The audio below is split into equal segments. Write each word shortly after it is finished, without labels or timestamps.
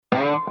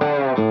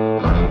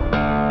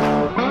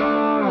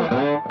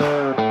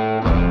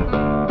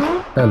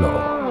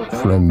Hello,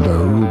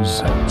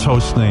 friendos.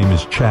 Toast's name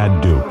is Chad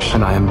Dukes.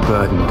 And I am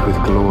burdened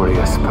with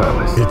glorious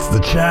purpose. It's the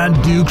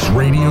Chad Dukes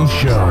Radio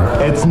Show.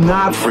 It's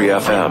not Free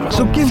FM.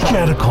 So give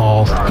Chad a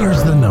call.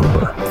 Here's the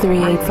number.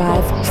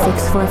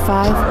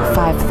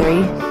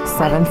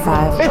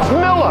 385-645-5375. It's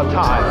Miller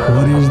time.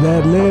 What is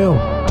that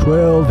now?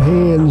 12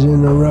 hands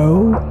in a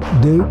row?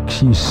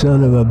 Dukes, you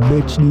son of a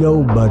bitch,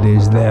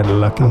 nobody's that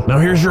lucky. Now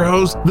here's your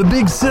host, the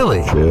Big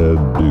Silly.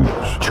 Chad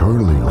Dukes.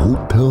 Charlie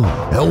Hotel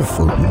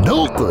Alpha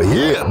Delta.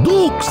 Yeah,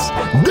 Dukes.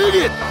 Dig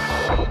it.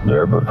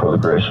 There, but for the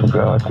grace of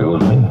God, go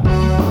with me.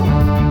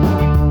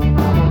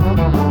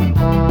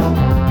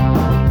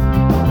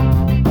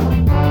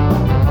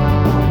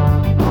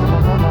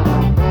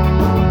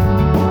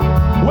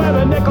 Where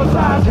the nickel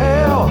size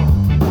hell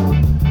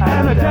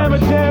and the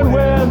damaging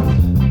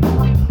winds.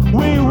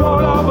 We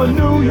rolled over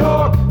New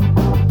York,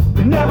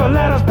 they never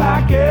let us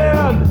back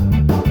in.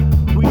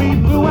 We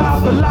blew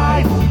out the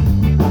lights,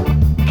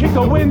 kicked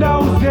the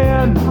windows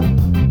in.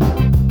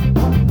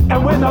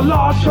 And when the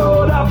law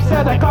showed up,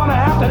 said they're gonna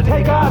have to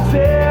take us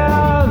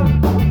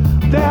in.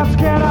 They're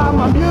scared of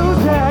my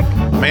music.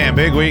 Man,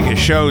 big week of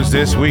shows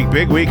this week.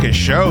 Big week of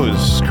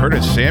shows.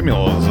 Curtis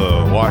Samuel is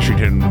a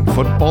Washington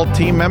football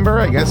team member,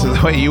 I guess is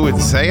the way you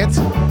would say it.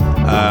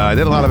 I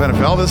did a lot of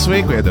NFL this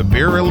week. We had the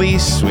beer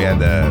release. We had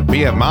the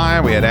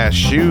BMI. We had Ash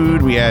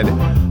Shoot. We had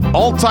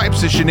all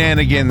types of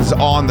shenanigans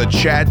on the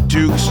Chad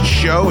Dukes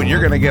show, and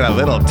you're going to get a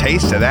little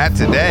taste of that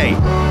today.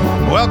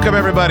 Welcome,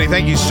 everybody.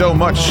 Thank you so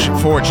much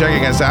for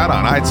checking us out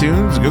on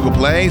iTunes, Google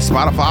Play,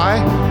 Spotify,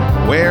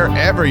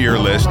 wherever you're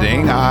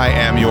listening. I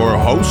am your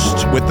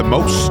host with the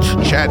most,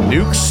 Chad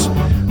Dukes,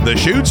 the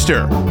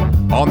Shootster,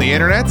 on the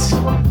internet.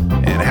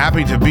 And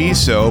happy to be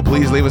so.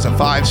 Please leave us a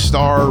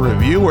 5-star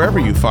review wherever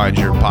you find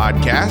your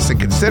podcast, and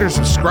consider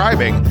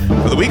subscribing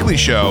for the weekly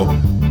show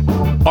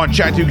on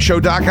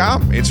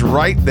ChadDukesShow.com. It's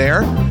right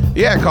there.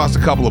 Yeah, it costs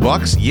a couple of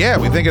bucks. Yeah,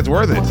 we think it's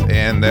worth it.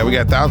 And we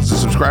got thousands of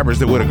subscribers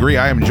that would agree.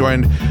 I am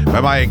joined by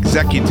my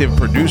executive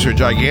producer,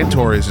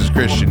 Gigantor is his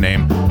Christian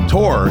name,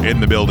 Tor, in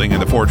the building in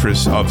the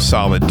Fortress of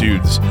Solid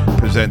Dudes,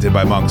 presented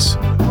by Monk's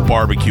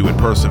Barbecue in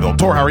Purcellville.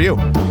 Tor, how are you?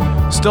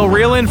 Still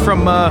reeling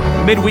from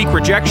midweek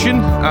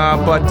rejection,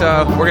 but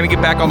we're going to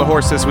get back on the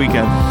horse this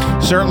weekend.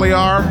 Certainly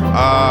are.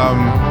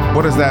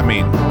 What does that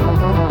mean?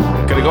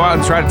 Going to go out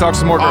and try to talk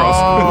some more girls.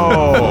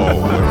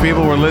 Oh, if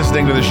people were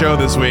listening to the show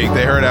this week,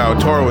 they heard how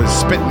Tor was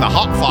spitting the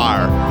hot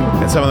fire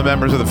at some of the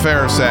members of the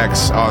fair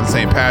sex on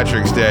St.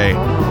 Patrick's Day,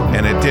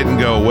 and it didn't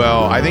go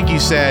well. I think you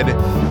said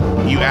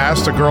you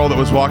asked a girl that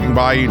was walking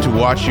by you to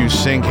watch you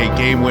sink a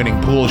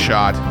game-winning pool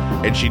shot,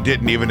 and she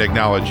didn't even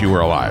acknowledge you were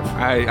alive.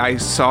 I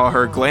saw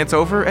her glance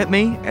over at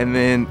me, and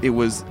then it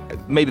was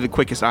maybe the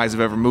quickest eyes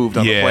have ever moved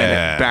on the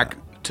planet. Back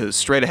to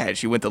straight ahead.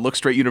 She went to Look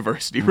Straight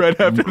University right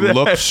after that.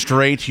 Look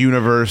Straight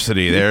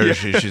University. There, yeah.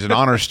 She's an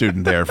honor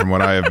student there, from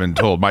what I have been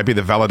told. Might be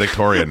the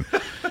valedictorian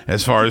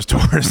as far as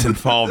tours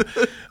involved.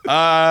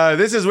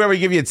 This is where we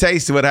give you a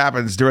taste of what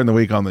happens during the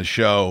week on the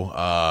show.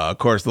 Of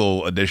course, a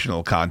little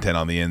additional content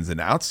on the ins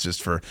and outs,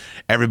 just for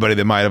everybody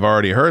that might have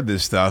already heard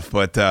this stuff.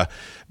 But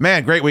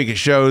man, great week of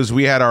shows.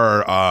 We had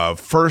our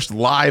first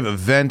live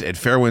event at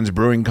Fairwinds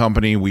Brewing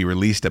Company. We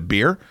released a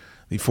beer,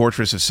 the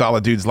Fortress of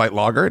Solid Dudes Light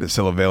Lager. It is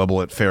still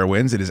available at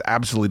Fairwinds. It is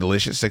absolutely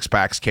delicious.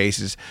 6-packs,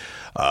 cases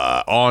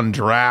on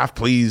draft.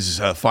 Please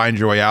find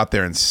your way out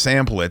there and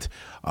sample it.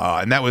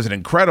 And that was an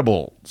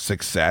incredible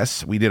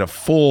success. We did a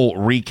full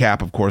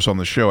recap, of course, on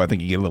the show. I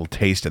think you get a little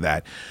taste of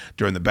that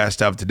during the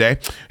best of today.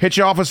 Hit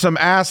you off with some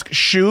Ask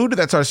Shoot.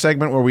 That's our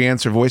segment where we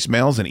answer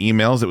voicemails and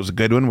emails. It was a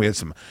good one. We had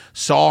some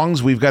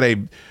songs. We've got a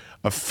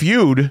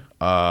feud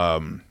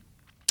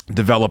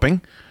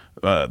developing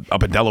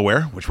up in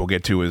Delaware, which we'll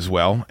get to as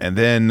well. And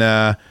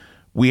then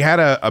we had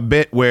a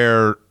bit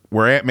where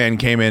Ant-Man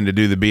came in to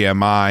do the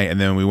BMI,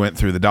 and then we went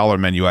through the dollar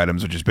menu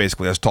items, which is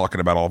basically us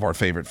talking about all of our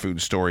favorite food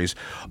stories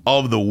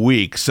of the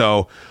week.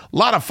 So a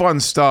lot of fun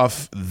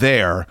stuff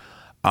there.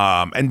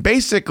 And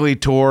basically,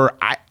 Tor,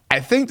 I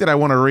think that I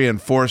want to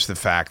reinforce the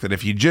fact that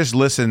if you just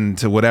listen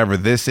to whatever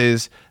this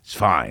is, it's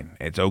fine.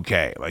 It's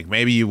okay. Like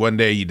maybe one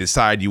day you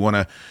decide you want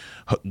to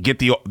get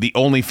the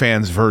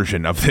OnlyFans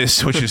version of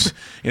this, which is,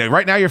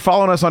 right now you're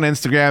following us on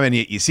Instagram and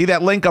you see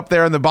that link up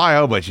there in the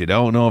bio, but you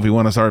don't know if you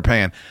want to start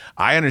paying.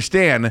 I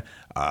understand.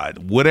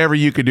 Whatever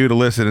you could do to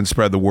listen and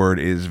spread the word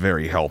is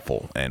very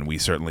helpful, and we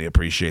certainly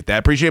appreciate that.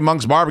 Appreciate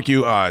Monk's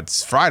Barbecue.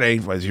 It's Friday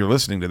as you're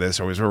listening to this,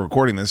 or as we're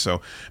recording this,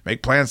 so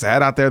make plans to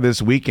head out there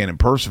this weekend in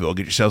Purcellville.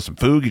 Get yourself some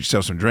food, get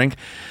yourself some drink.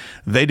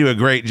 They do a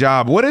great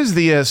job. What is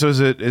the so is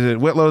it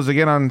Whitlow's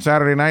again on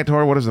Saturday night,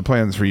 Tor? What is the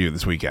plans for you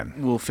this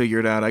weekend? We'll figure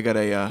it out. I got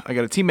a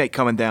teammate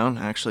coming down.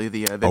 Actually,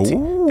 the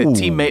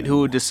teammate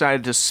who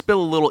decided to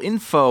spill a little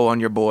info on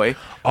your boy.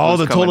 Oh,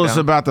 that told us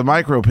about the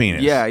micro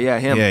penis. Yeah,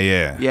 him.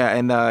 Yeah.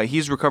 And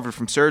he's recovered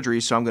from surgery,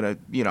 so I'm gonna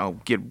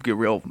get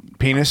real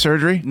penis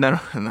surgery. No,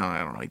 I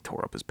don't know. He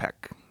tore up his pec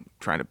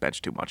trying to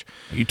bench too much.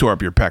 You tore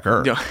up your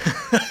pecker.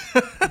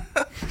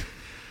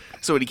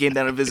 So when he came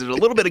down and visited a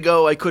little bit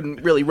ago, I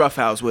couldn't really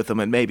roughhouse with him,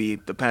 and maybe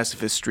the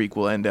pacifist streak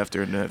will end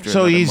after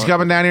So he's month.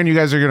 coming down here, and you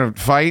guys are going to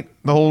fight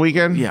the whole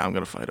weekend? Yeah, I'm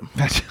going to fight him.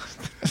 That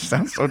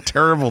sounds so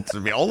terrible to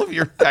me. All of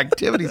your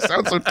activities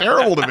sound so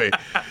terrible to me.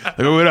 Like,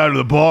 we went out to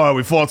the bar,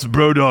 we fought some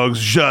bro dogs,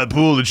 shot at the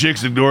pool, the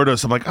chicks ignored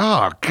us. I'm like,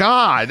 oh,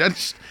 God.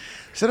 That's...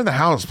 Sit in the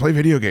house, play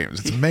video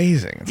games. It's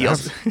amazing. He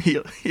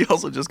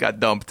also just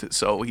got dumped,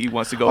 so he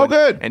wants to go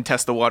and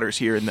test the waters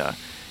here in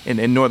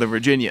Northern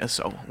Virginia.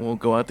 So we'll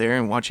go out there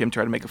and watch him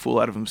try to make a fool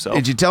out of himself.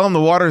 Did you tell him the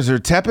waters are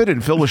tepid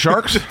and filled with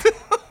sharks?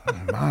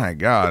 My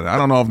God. I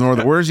don't know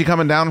if where's he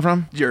coming down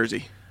from?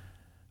 Jersey.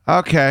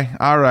 Okay.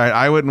 All right.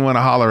 I wouldn't want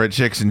to holler at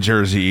chicks in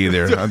Jersey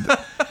either.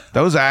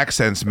 Those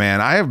accents, man.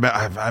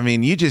 I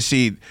mean, you just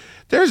see...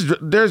 There's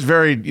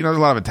very, there's a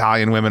lot of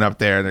Italian women up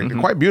there. They're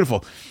quite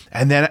beautiful.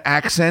 And that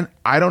accent,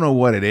 I don't know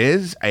what it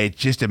is. It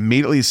just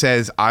immediately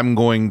says, I'm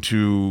going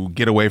to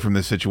get away from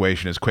this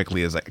situation as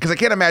quickly as because I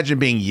can't imagine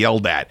being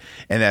yelled at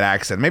in that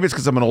accent. Maybe it's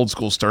because I'm an old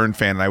school Stern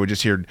fan and I would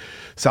just hear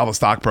Sal the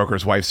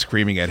stockbroker's wife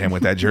screaming at him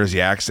with that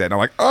Jersey accent. And I'm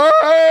like,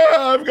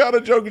 I've got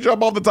to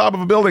jump off the top of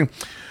a building.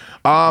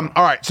 All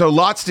right, so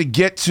lots to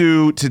get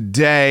to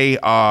today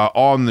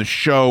on the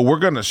show. We're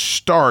going to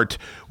start.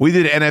 We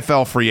did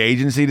NFL free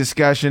agency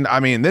discussion. I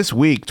mean, this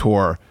week,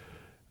 Tor,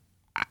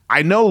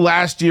 I know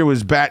last year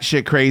was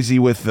batshit crazy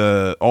with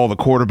all the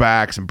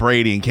quarterbacks and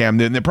Brady and Cam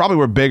Newton. There probably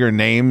were bigger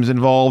names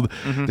involved.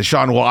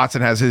 Deshaun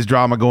Watson has his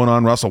drama going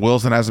on. Russell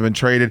Wilson hasn't been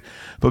traded.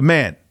 But,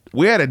 man,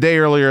 we had a day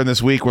earlier in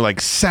this week where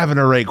like 7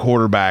 or 8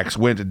 quarterbacks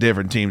went to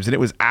different teams, and it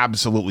was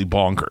absolutely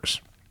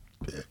bonkers.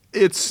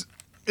 It's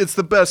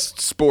the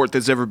best sport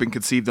that's ever been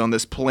conceived on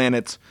this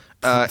planet.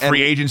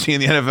 Free agency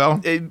in the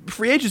NFL?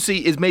 Free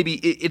agency is maybe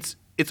it's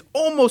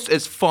almost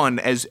as fun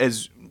as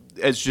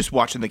just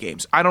watching the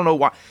games. I don't know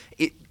why.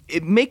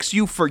 It makes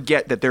you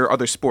forget that there are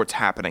other sports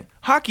happening.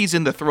 Hockey's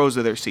in the throes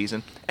of their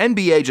season.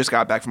 NBA just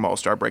got back from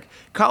All-Star break.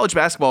 College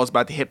basketball is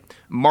about to hit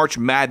March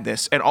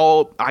Madness, and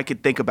all I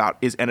could think about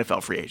is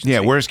NFL free agency.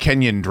 Yeah, where's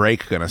Kenyon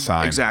Drake going to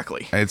sign?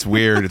 Exactly. It's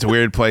weird. It's a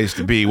weird place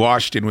to be.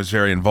 Washington was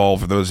very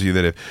involved. For those of you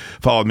that have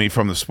followed me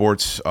from the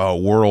sports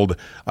world,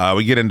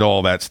 we get into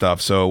all that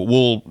stuff. So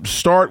we'll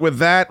start with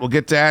that. We'll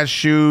get to Ask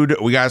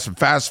Shude. We got some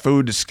fast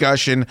food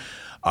discussion.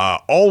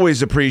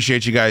 Always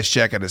appreciate you guys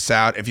checking us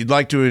out. If you'd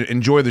like to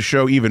enjoy the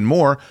show even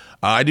more,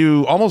 I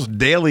do almost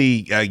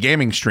daily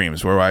gaming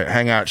streams where I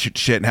hang out, shoot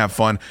shit, and have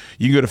fun.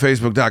 You can go to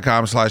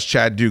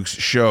facebook.com/Chad Dukes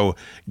Show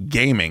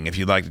Gaming if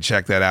you'd like to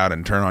check that out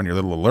and turn on your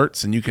little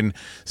alerts, and you can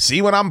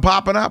see when I'm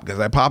popping up because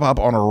I pop up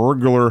on a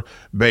regular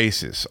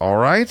basis. All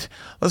right?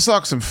 Let's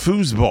talk some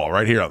foosball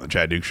right here on the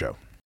Chad Dukes Show.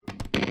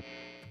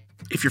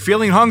 If you're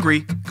feeling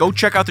hungry, go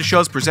check out the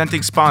show's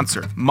presenting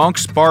sponsor,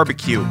 Monk's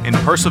Barbecue in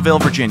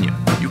Purcellville, Virginia.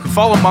 You can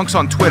follow Monk's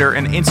on Twitter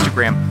and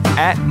Instagram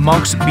at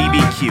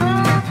MonksBBQ.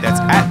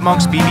 That's at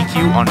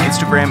MonksBBQ on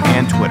Instagram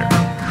and Twitter.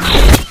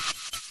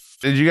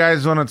 Did you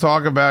guys want to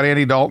talk about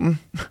Andy Dalton?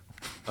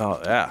 Oh,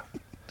 yeah.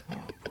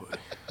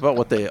 About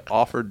what they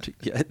offered to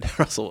get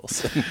Russell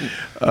Wilson.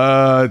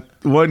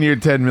 1 year,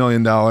 $10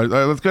 million.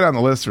 Let's go down the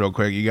list real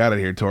quick. You got it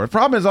here, Tor. The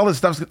problem is all this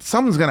stuff,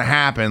 something's going to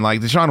happen.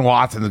 Like Deshaun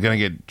Watson is going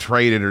to get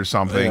traded or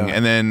something. Yeah.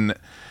 And then,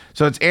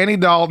 so it's Andy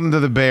Dalton to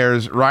the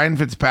Bears, Ryan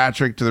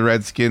Fitzpatrick to the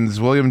Redskins,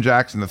 William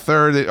Jackson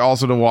III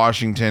also to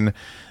Washington.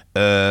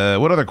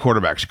 What other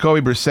quarterbacks?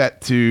 Jacoby Brissett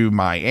to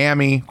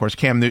Miami. Of course,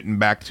 Cam Newton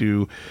back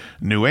to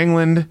New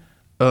England. Is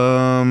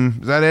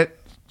that it?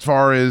 As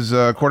far as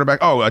quarterback,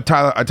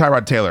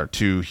 Tyrod Taylor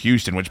to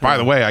Houston, which, by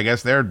the way, I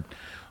guess they're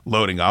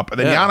loading up. And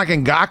then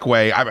Yannick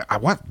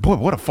Ngakoue,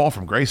 what a fall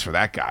from grace for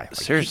that guy. Like,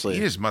 seriously. He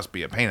just must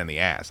be a pain in the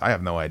ass. I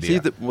have no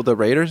idea. See, the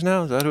Raiders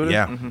now? Is that who it is?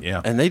 Yeah,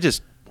 yeah. And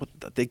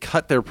they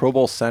cut their Pro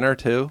Bowl center,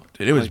 too?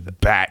 Dude, it was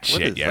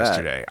batshit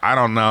yesterday. I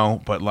don't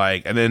know, but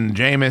and then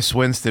Jameis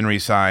Winston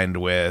re-signed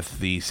with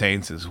the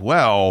Saints as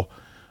well.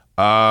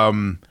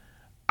 I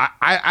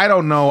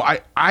don't know.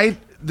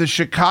 The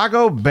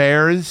Chicago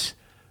Bears...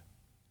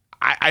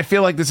 I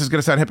feel like this is going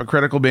to sound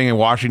hypocritical being a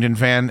Washington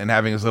fan and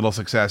having as little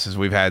success as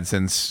we've had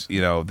since,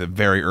 the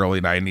very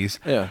early 90s.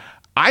 Yeah.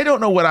 I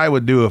don't know what I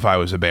would do if I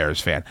was a Bears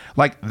fan.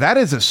 Like, that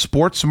is a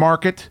sports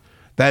market.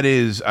 That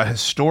is a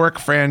historic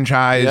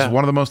franchise,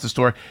 one of the most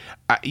historic.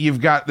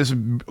 You've got this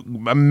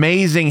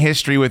amazing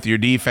history with your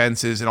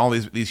defenses and all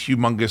these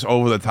humongous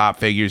over-the-top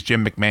figures,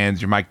 Jim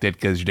McMahon's, your Mike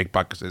Ditka's, your Dick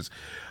Butkus's.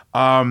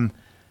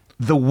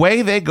 The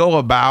way they go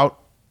about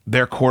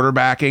their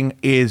quarterbacking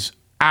is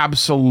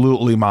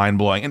absolutely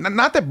mind-blowing. And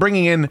not that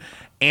bringing in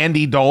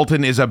Andy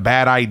Dalton is a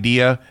bad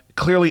idea.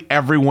 Clearly,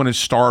 everyone is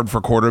starved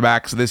for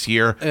quarterbacks this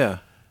year. Yeah.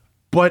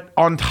 But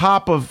on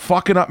top of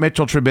fucking up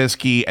Mitchell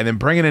Trubisky and then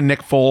bringing in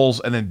Nick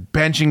Foles and then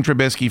benching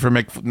Trubisky for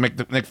Nick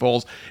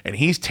Foles, and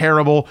he's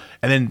terrible,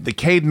 and then the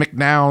Cade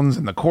McNowns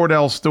and the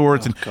Cordell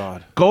Stewarts,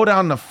 go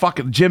down the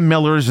fucking Jim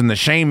Millers and the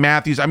Shane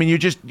Matthews. I mean, you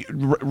just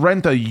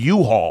rent a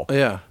U-Haul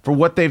for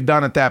what they've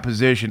done at that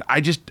position.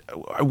 I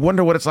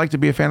wonder what it's like to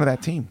be a fan of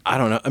that team. I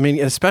don't know. I mean,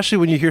 especially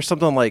when you hear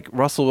something like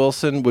Russell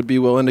Wilson would be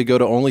willing to go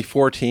to only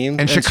 4 teams.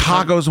 And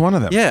Chicago's one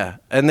of them. Yeah.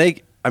 And I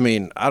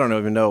don't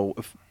even know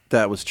if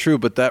that was true,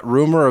 but that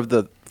rumor of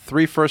the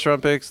 3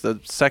 first-round picks, the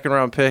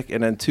second-round pick,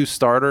 and then 2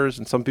 starters,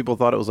 and some people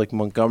thought it was like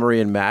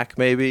Montgomery and Mack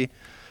maybe,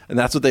 and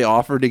that's what they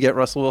offered to get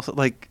Russell Wilson.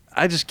 Like,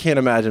 I just can't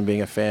imagine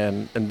being a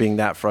fan and being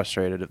that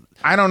frustrated.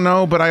 I don't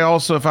know, but I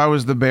also, if I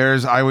was the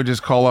Bears, I would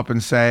just call up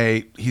and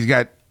say, he's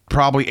got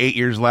probably 8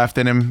 years left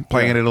in him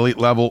playing at an elite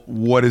level.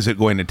 What is it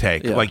going to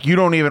take? Yeah. Like,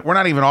 we're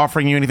not even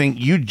offering you anything.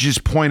 You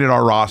just point at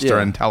our roster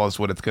and tell us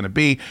what it's going to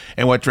be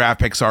and what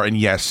draft picks are. And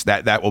yes,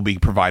 that will be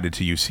provided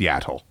to you,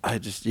 Seattle. I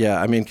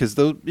mean, because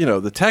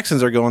the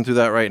Texans are going through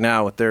that right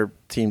now with their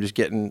team just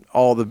getting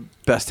all the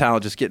best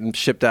talent just getting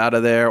shipped out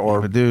of there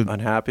or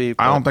unhappy.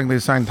 I don't think they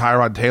signed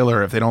Tyrod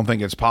Taylor. If they don't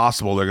think it's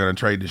possible, they're going to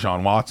trade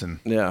Deshaun Watson.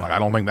 Yeah. Like, I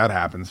don't think that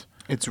happens.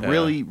 It's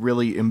really,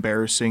 really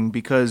embarrassing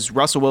because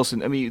Russell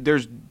Wilson, I mean,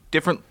 there's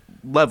different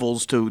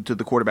levels to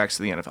the quarterbacks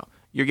of the NFL.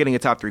 You're getting a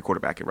top 3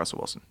 quarterback at Russell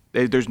Wilson.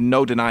 There's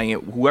no denying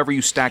it. Whoever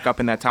you stack up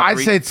in that top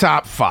 3. I'd say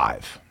top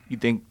 5. You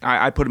think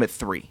I put him at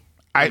 3.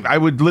 I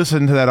would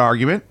listen to that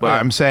argument. But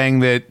I'm saying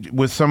that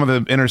with some of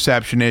the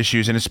interception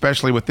issues, and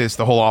especially with this,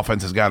 the whole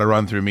offense has got to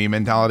run through me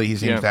mentality he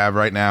seems to have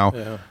right now.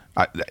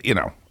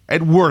 Yeah.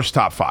 At worst,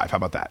 top 5. How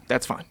about that?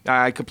 That's fine.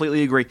 I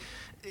completely agree.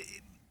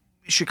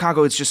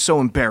 Chicago, it's just so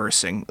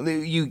embarrassing.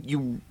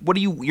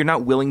 You're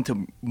not willing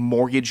to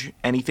mortgage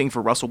anything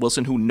for Russell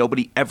Wilson, who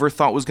nobody ever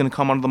thought was going to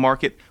come onto the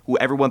market, who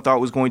everyone thought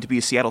was going to be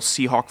a Seattle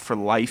Seahawk for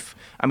life.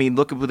 I mean,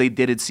 look at what they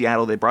did in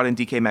Seattle. They brought in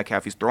DK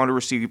Metcalf. He's throwing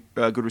to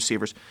good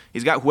receivers.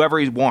 He's got whoever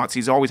he wants.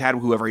 He's always had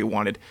whoever he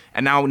wanted.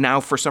 And now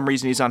for some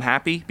reason he's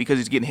unhappy because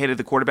he's getting hit at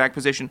the quarterback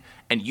position,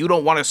 and you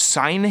don't want to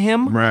sign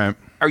him? Right.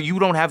 Or you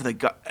don't have the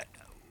gut.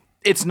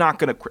 It's not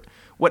going to...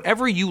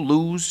 Whatever you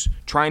lose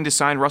trying to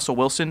sign Russell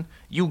Wilson,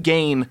 you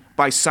gain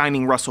by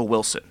signing Russell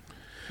Wilson.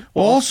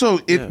 Well, also,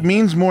 it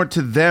means more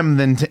to them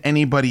than to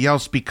anybody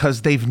else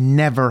because they've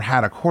never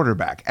had a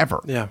quarterback ever.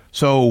 Yeah.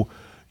 So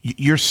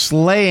you're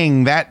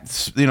slaying that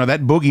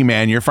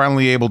boogeyman. You're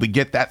finally able to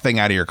get that thing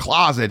out of your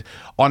closet.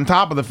 On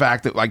top of the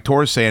fact that, like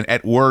Tor's saying,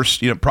 at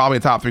worst, probably a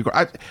top 3.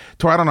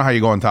 Tor, I don't know how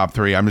you go in top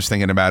 3. I'm just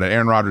thinking about it.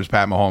 Aaron Rodgers,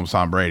 Pat Mahomes,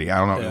 Tom Brady. I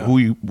don't know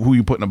who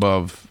you putting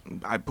above.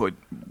 I put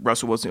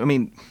Russell Wilson. I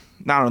mean,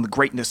 not on the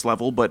greatness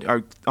level, but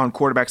on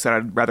quarterbacks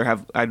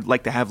that I'd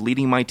like to have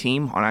leading my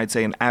team on, I'd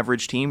say an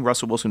average team,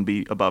 Russell Wilson would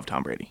be above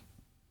Tom Brady.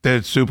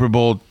 The Super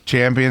Bowl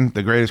champion,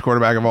 the greatest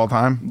quarterback of all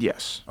time?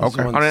 Yes.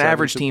 Okay. On an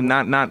average team,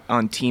 not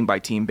on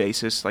team-by-team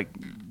basis, like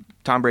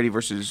Tom Brady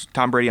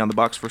on the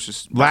Bucs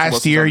versus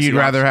last year, you'd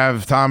rather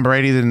have Tom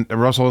Brady than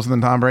Russell Wilson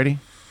than Tom Brady?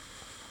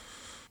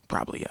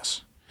 Probably,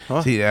 yes.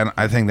 Huh? See, and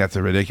I think that's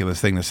a ridiculous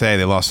thing to say.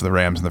 They lost to the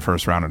Rams in the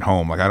first round at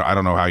home. Like, I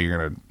don't know how you're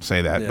going to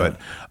say that, but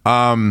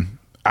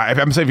if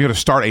I'm saying if you're going to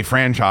start a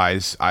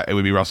franchise, it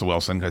would be Russell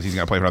Wilson because he's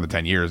going to play for another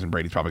 10 years, and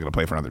Brady's probably going to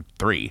play for another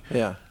 3.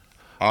 Yeah.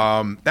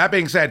 That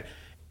being said,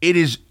 it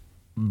is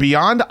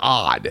beyond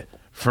odd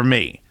for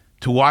me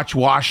to watch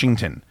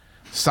Washington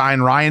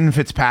sign Ryan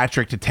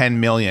Fitzpatrick to $10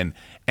 million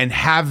and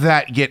have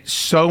that get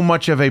so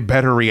much of a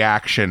better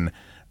reaction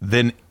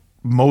than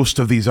most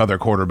of these other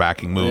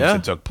quarterbacking moves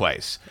that took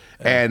place.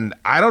 And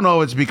I don't know,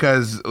 it's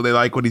because they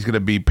like what he's going to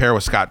be pair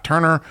with Scott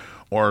Turner,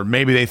 or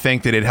maybe they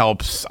think that it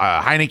helps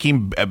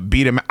Heineke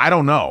beat him. I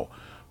don't know.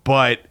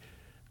 But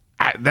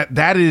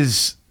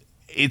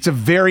it's a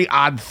very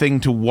odd thing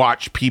to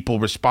watch people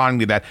responding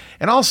to that.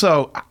 And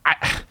also,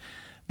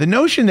 the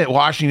notion that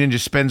Washington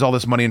just spends all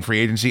this money in free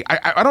agency,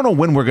 I don't know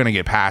when we're going to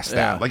get past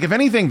that. Like, if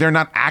anything, they're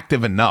not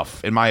active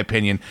enough, in my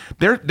opinion.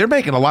 They're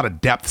making a lot of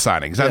depth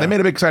signings. Now, they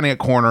made a big signing at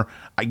corner.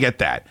 I get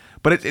that.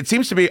 But it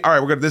seems to be,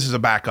 all right, this is a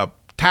backup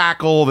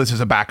tackle. This is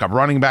a backup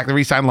running back. They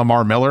re-signed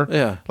Lamar Miller.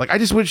 Yeah. Like, I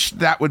just wish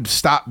that would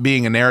stop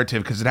being a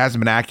narrative because it hasn't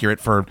been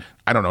accurate for,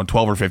 I don't know,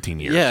 12 or 15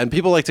 years. Yeah, and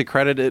people like to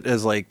credit it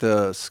as like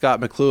the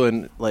Scott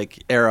McCloughan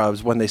era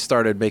was when they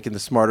started making the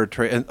smarter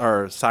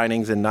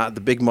signings and not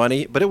the big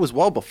money. But it was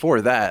well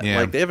before that. Yeah.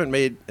 Like, they haven't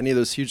made any of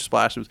those huge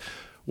splashes.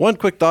 One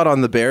quick thought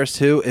on the Bears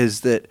too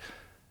is that,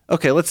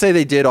 okay, let's say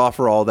they did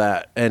offer all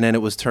that and then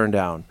it was turned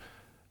down.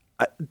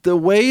 The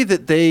way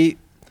that they,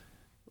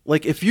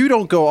 like, if you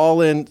don't go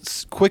all in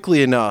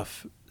quickly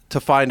enough to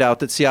find out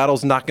that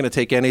Seattle's not going to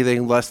take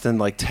anything less than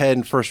like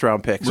 10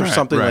 first-round picks or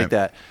something like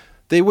that,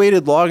 they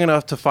waited long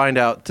enough to find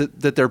out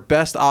that their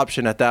best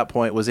option at that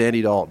point was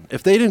Andy Dalton.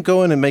 If they didn't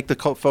go in and make the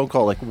phone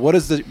call, like, what are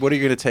you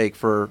going to take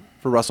for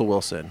Russell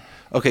Wilson?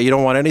 Okay, you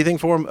don't want anything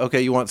for him?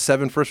 Okay, you want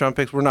 7 first-round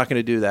picks? We're not going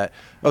to do that.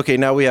 Okay,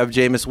 now we have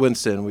Jameis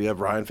Winston. We have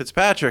Ryan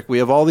Fitzpatrick. We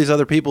have all these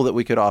other people that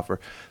we could offer.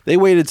 They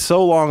waited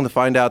so long to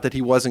find out that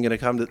he wasn't going to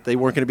come, that they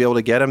weren't going to be able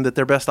to get him, that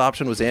their best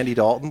option was Andy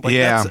Dalton. Like,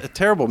 that's a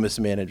terrible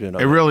mismanagement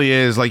of it. It really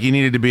is. Like, you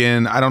needed to be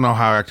in, I don't know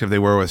how active they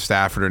were with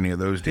Stafford or any of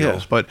those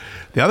deals, but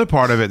the other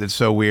part of it that's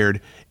so weird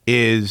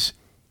is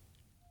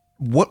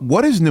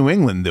what is New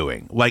England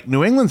doing? Like,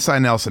 New England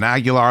signed Nelson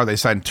Aguilar. They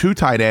signed 2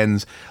 tight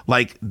ends.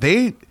 Like,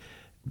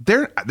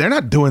 they're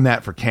not doing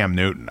that for Cam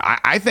Newton.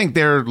 I think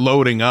they're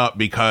loading up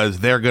because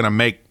they're going to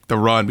make the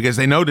run because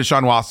they know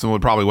Deshaun Watson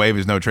would probably waive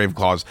his no-trade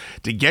clause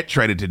to get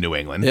traded to New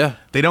England. Yeah.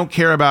 They don't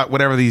care about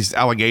whatever these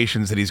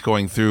allegations that he's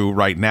going through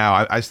right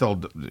now. I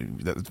still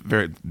I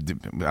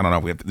don't know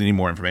if we have any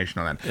more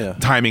information on that. Yeah.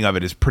 Timing of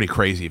it is pretty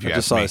crazy if you I ask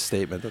just saw me. his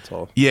statement, that's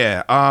all.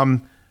 Yeah.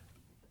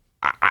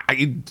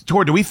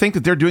 Tor, do we think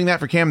that they're doing that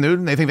for Cam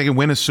Newton? They think they can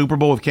win a Super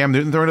Bowl with Cam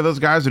Newton throwing to those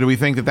guys, or do we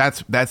think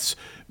that that's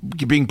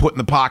being put in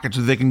the pocket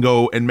so they can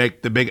go and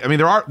make the big? I mean,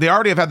 they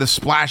already have had the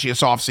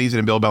splashiest offseason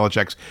in Bill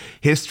Belichick's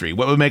history.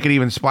 What would make it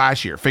even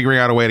splashier? Figuring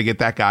out a way to get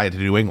that guy to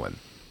New England.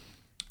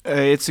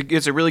 It's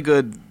a really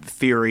good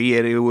theory.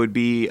 It would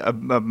be a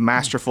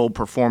masterful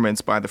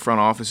performance by the front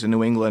office in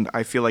New England.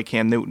 I feel like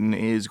Cam Newton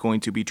is going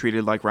to be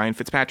treated like Ryan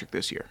Fitzpatrick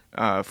this year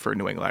for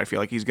New England. I feel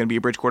like he's going to be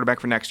a bridge quarterback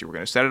for next year. We're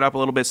going to set it up a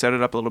little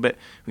bit.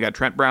 We got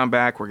Trent Brown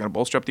back. We're going to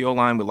bolster up the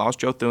O-line. We lost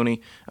Joe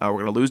Thuney. We're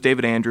going to lose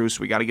David Andrews.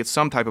 We got to get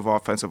some type of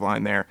offensive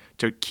line there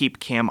to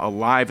keep Cam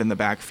alive in the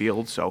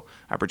backfield. So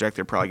I project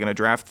they're probably going to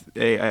draft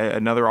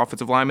another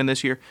offensive lineman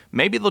this year.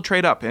 Maybe they'll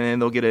trade up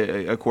and they'll get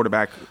a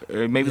quarterback.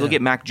 Maybe they'll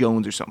get Mac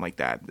Jones or something like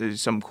that.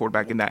 There's some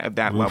quarterback in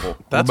that level.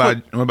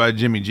 What about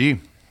Jimmy G?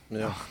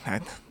 Yeah,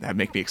 that'd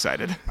make me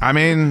excited. I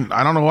mean,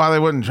 I don't know why they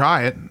wouldn't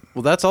try it.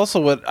 Well, that's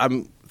also what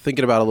I'm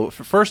thinking about a little.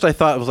 First, I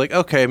thought it was like,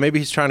 okay, maybe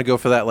he's trying to go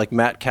for that like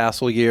Matt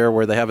Castle year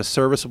where they have a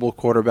serviceable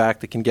quarterback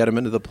that can get him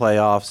into the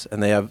playoffs,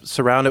 and they have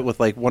surrounded with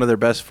like one of their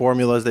best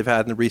formulas they've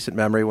had in recent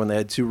memory when they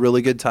had two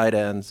really good tight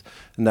ends,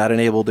 and that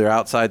enabled their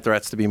outside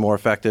threats to be more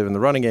effective in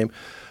the running game.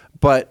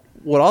 But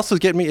what also is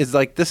getting me is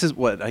like this is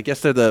what I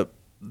guess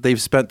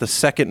they've spent the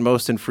second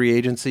most in free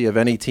agency of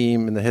any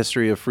team in the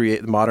history of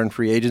modern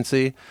free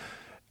agency.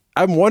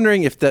 I'm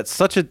wondering if that's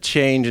such a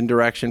change in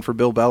direction for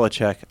Bill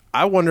Belichick.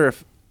 I wonder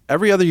if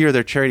every other year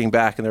they're trading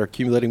back and they're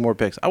accumulating more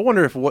picks. I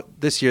wonder if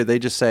this year they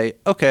just say,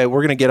 okay,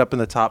 we're going to get up in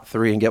the top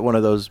 3 and get one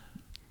of those.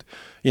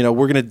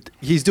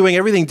 He's doing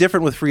everything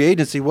different with free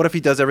agency. What if he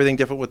does everything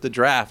different with the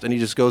draft and he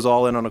just goes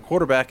all in on a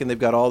quarterback and they've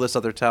got all this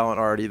other talent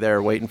already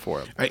there waiting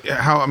for him?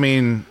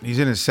 He's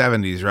in his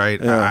 70s,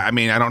 right? Yeah.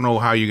 I don't know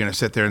how you're going to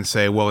sit there and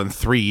say, well, in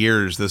 3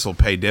 years, this will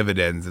pay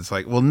dividends. It's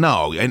like, well,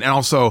 no. And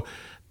also,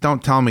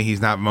 don't tell me he's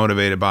not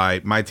motivated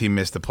by my team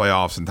missed the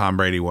playoffs and Tom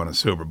Brady won a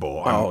Super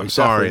Bowl. I'm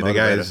sorry. The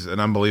guy is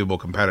an unbelievable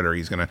competitor.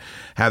 He's going to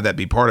have that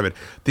be part of it.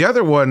 The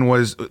other one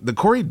was the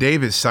Corey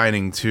Davis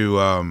signing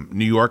to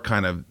New York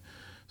kind of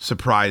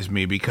surprised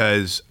me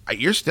because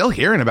you're still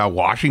hearing about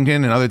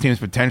Washington and other teams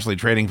potentially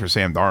trading for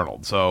Sam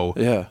Darnold. So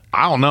yeah.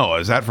 I don't know.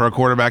 Is that for a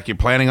quarterback you're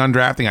planning on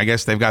drafting? I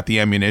guess they've got the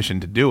ammunition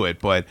to do it,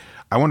 but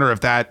I wonder if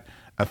that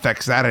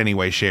affects that in any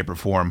way, shape, or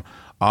form.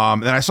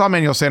 Then I saw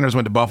Emmanuel Sanders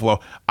went to Buffalo.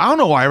 I don't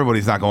know why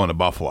everybody's not going to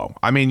Buffalo.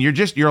 I mean,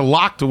 you're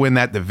locked to win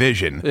that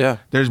division. Yeah.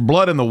 There's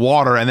blood in the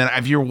water. And then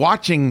if you're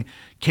watching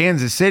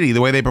Kansas City,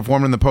 the way they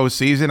performed in the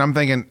postseason, I'm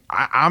thinking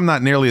I'm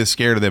not nearly as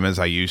scared of them as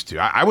I used to.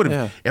 I would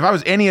have, if I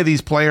was any of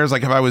these players,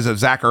 like if I was a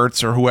Zach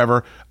Ertz or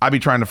whoever, I'd be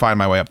trying to find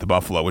my way up to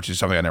Buffalo, which is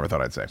something I never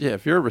thought I'd say. Yeah,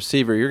 if you're a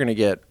receiver, you're going to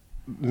get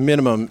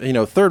minimum,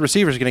 third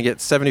receiver is going to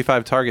get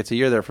 75 targets a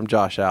year there from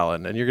Josh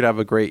Allen, and you're going to have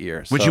a great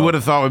year. Which you would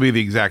have thought would be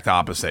the exact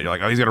opposite. You're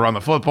like, oh, he's going to run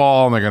the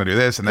football, and they're going to do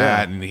this and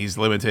that, and he's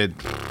limited.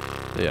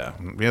 Yeah.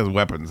 He has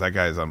weapons. That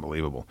guy is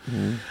unbelievable.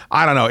 Mm-hmm.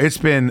 I don't know. It's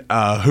been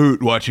a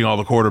hoot watching all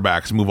the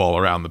quarterbacks move all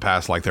around the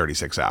past,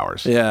 36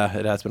 hours. Yeah,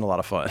 it has been a lot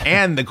of fun.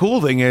 And the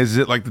cool thing is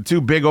that, the two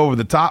big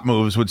over-the-top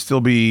moves would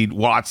still be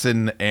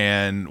Watson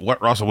and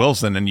Russell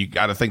Wilson, and you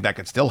got to think that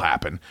could still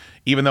happen.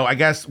 Even though, I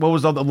guess, what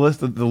was on the list?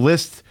 The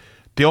list,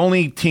 the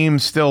only team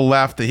still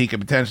left that he could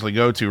potentially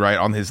go to, right,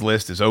 on his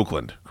list is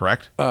Oakland,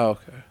 correct? Oh,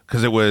 okay.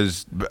 Because it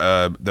was,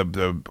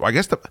 the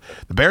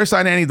Bears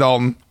signed Andy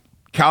Dalton,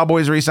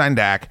 Cowboys re-signed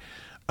Dak,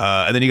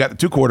 and then you got the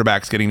two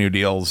quarterbacks getting new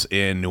deals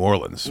in New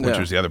Orleans, which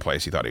was the other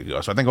place he thought he'd go.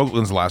 So I think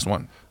Oakland's the last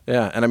one.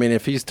 Yeah, and I mean,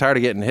 if he's tired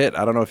of getting hit,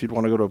 I don't know if you'd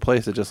want to go to a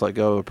place that just let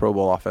go of a Pro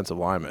Bowl offensive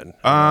lineman.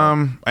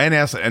 And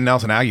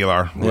Nelson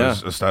Aguilar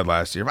was a stud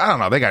last year. But I don't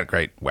know. They got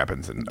great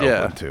weapons in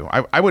Oakland, too.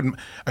 I wouldn't,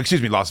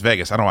 Las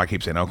Vegas. I don't know why I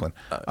keep saying Oakland.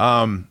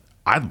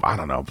 I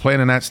don't know.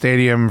 Playing in that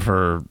stadium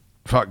for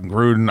fucking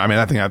Gruden, I mean,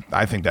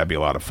 I think that'd be a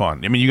lot of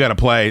fun. I mean, you got to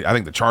play. I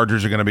think the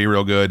Chargers are going to be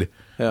real good.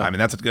 Yeah. I mean,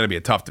 that's going to be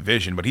a tough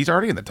division, but he's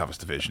already in the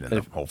toughest division in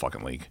the whole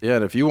fucking league. Yeah,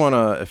 and if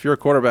you're a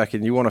quarterback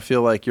and you want to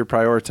feel like you're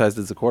prioritized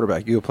as a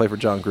quarterback, you go play for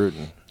John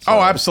Gruden. So,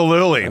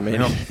 absolutely. I mean,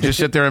 just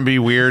sit there and be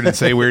weird and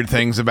say weird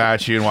things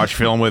about you and watch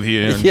film with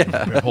you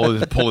and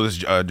pull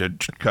his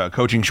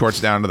coaching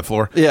shorts down to the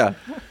floor. Yeah.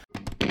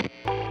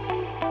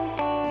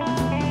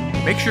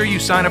 Make sure you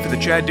sign up for the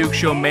Chad Duke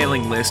Show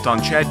mailing list on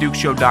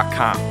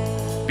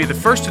ChadDukeShow.com. Be the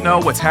first to know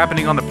what's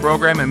happening on the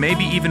program and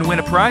maybe even win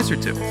a prize or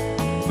two.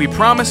 We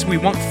promise we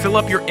won't fill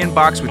up your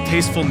inbox with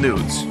tasteful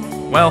nudes.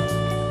 Well,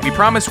 we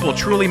promise we'll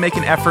truly make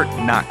an effort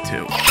not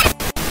to.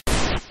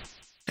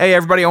 Hey,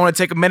 everybody, I want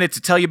to take a minute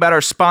to tell you about our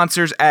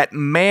sponsors at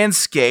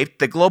Manscaped,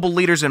 the global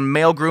leaders in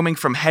male grooming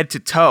from head to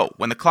toe.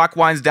 When the clock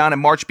winds down in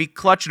March, be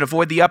clutch and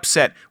avoid the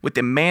upset with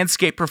the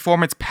Manscaped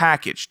Performance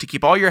Package to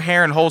keep all your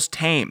hair and holes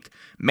tamed.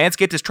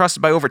 Manscaped is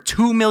trusted by over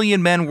 2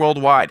 million men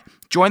worldwide.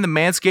 Join the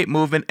Manscaped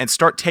movement and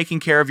start taking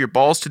care of your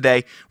balls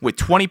today with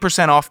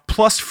 20% off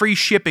plus free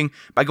shipping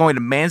by going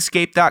to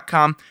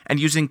manscaped.com and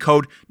using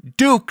code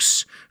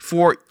DUKES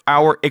for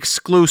our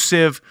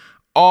exclusive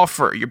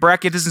offer. Your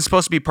bracket isn't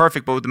supposed to be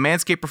perfect, but with the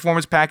Manscaped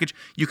Performance Package,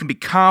 you can be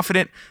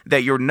confident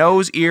that your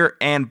nose, ear,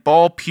 and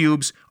ball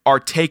pubes are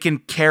taken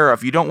care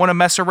of. You don't want to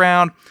mess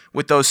around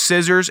with those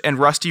scissors and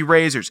rusty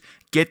razors.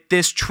 Get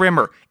this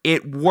trimmer.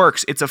 It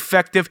works. It's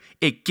effective.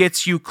 It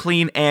gets you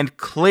clean and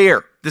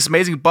clear. This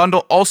amazing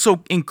bundle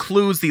also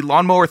includes the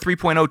Lawnmower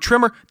 3.0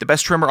 trimmer, the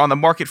best trimmer on the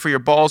market for your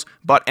balls,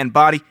 butt, and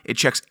body. It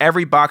checks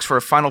every box for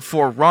a Final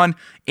Four run.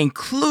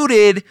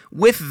 Included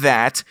with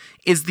that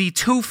is the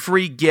 2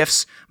 free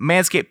gifts,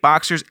 Manscaped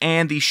Boxers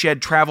and the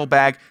Shed Travel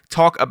Bag.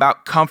 Talk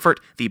about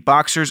comfort. The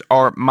Boxers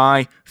are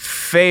my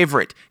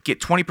favorite. Get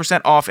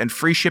 20% off and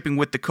free shipping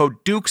with the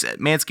code DUKES at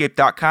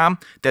manscaped.com.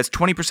 That's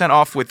 20%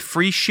 off with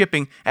free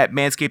shipping at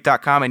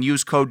manscaped.com and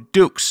use code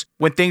DUKES.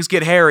 When things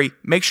get hairy,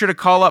 make sure to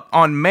call up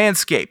on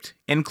Manscaped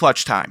in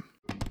clutch time.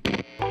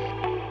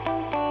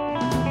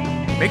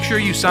 Make sure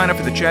you sign up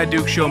for the Chad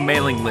Dukes Show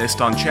mailing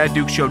list on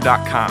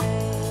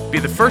chaddukeshow.com. Be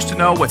the first to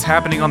know what's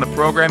happening on the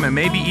program and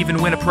maybe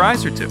even win a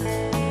prize or two.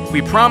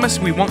 We promise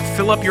we won't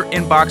fill up your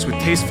inbox with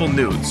tasteful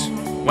nudes.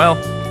 Well,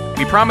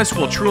 we promise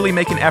we'll truly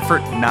make an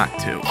effort not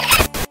to.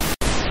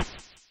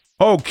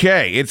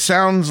 Okay, it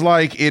sounds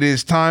like it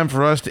is time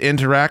for us to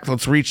interact.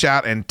 Let's reach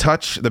out and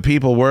touch the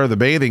people where the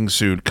bathing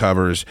suit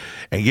covers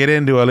and get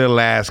into a little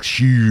Ask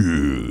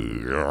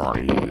Shoot.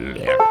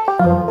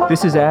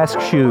 This is Ask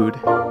Shoot.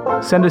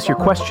 Send us your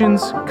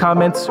questions,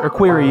 comments, or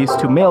queries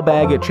to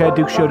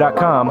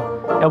mailbag@chaddukeshow.com,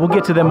 and we'll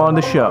get to them on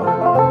the show.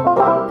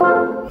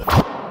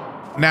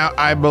 Now,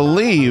 I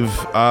believe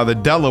the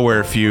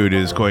Delaware feud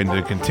is going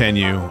to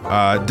continue.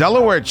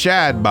 Delaware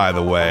Chad, by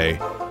the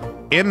way,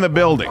 in the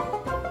building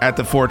at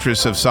the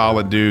Fortress of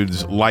Solid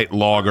Dudes Light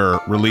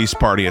Lager release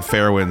party at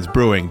Fairwinds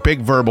Brewing.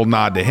 Big verbal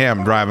nod to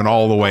him driving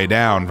all the way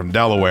down from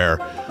Delaware.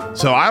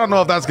 So I don't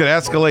know if that's going to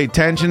escalate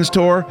tensions,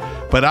 Tor,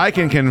 but I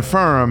can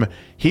confirm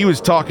he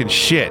was talking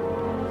shit.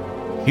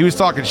 He was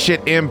talking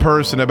shit in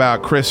person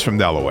about Chris from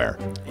Delaware.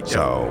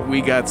 So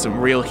we got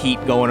some real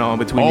heat going on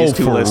between these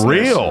two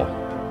listeners. Oh, for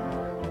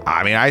real?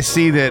 I mean, I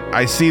see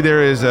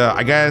there is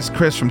I guess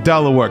Chris from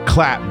Delaware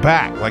clap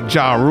back like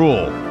Ja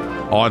Rule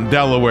on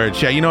Delaware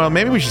Chat. You know what?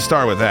 Maybe we should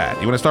start with that.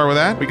 You want to start with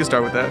that? We can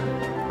start with that.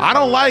 I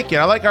don't like it.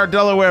 I like our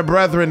Delaware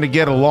brethren to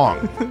get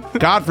along.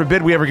 God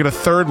forbid we ever get a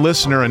third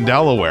listener in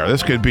Delaware.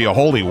 This could be a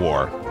holy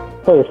war.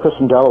 Hey, it's Chris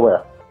from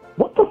Delaware.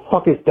 What the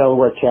fuck is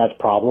Delaware Chad's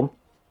problem?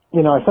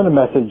 You know, I sent a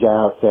message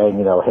out saying,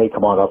 you know, hey,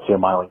 come on up, see a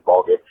minor league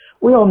ball game.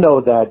 We all know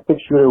that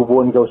Big Shooter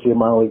wouldn't go see a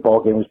minor league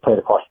ball game. He was played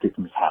across the street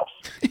from his house,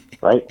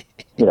 right?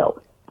 You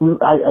know,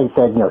 I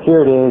said, you know,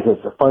 here it is.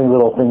 It's a funny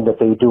little thing that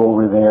they do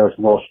over there. It's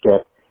a little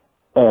shit.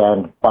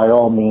 And by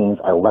all means,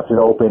 I left it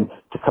open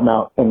to come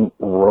out and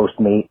roast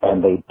me,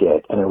 and they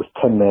did. And it was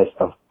 10 minutes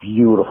of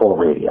beautiful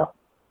radio.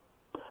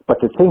 But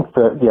to think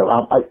that, you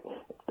know,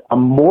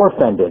 I'm more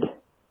offended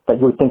that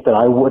you would think that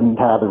I wouldn't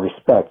have the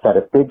respect that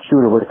a Big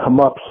Shooter were to come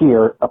up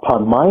here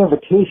upon my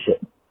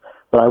invitation,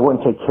 but I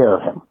wouldn't take care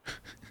of him.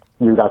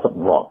 You got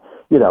something wrong.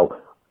 You know,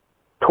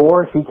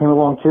 Tor, if he came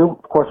along too,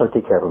 of course I'd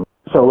take care of him.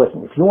 So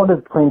listen, if you want to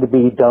claim to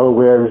be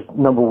Delaware's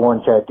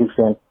 #1 Chad Dukes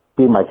fan,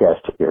 be my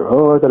guest here.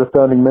 Oh, I got a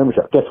founding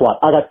membership. Guess what?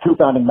 I got 2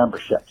 founding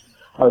memberships.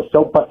 I was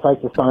so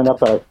butt-psyched to sign up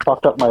that I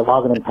fucked up my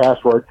login and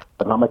password,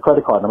 but not my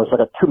credit card number, so I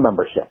got 2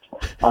 memberships.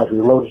 I was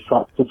reloaded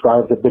to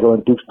subscribe to Big O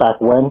and Dukes back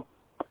when.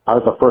 I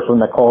was the first one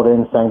that called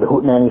in, sang the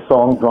Hootenanny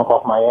song, drunk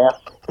off my ass.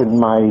 In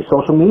my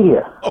social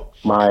media,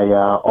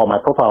 on my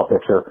profile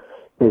picture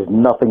is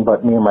nothing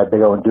but me and my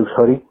Big O and Dukes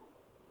hoodie.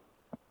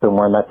 Been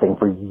wearing that thing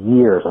for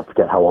years. I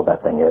forget how old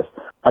that thing is.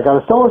 I got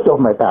a solar stove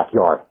in my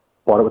backyard.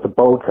 Bought it with a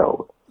Bode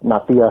code.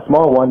 Not the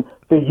small one,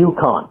 the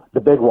Yukon,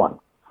 the big one.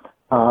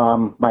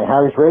 My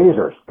Harry's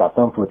Razors, got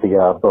them with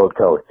the Bode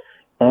code.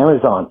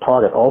 Amazon,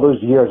 Target, all those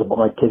years I bought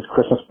my kids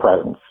Christmas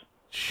presents.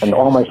 And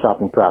all my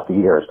shopping throughout the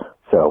years.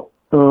 So,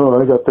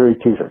 I got 30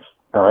 t-shirts.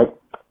 All right?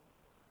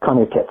 Come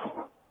your kids.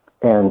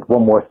 And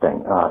one more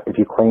thing. If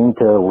you claim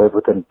to live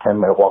within a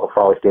 10-minute walk of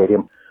Farley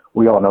Stadium,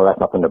 we all know that's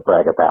nothing to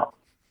brag about.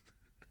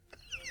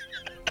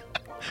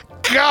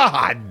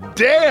 God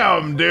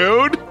damn,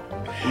 dude.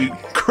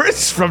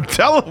 Chris from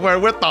Delaware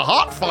with the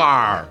hot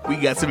fire. We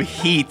got some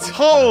heat.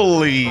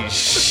 Holy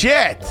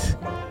shit.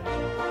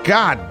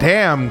 God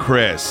damn,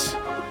 Chris.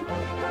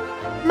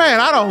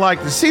 Man, I don't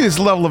like to see this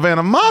level of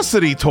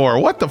animosity, Tor.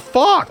 What the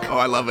fuck? Oh,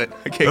 I love it.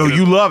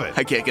 You love it?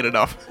 I can't get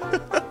enough.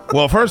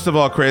 Well, first of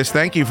all, Chris,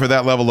 thank you for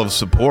that level of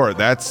support.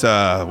 That's,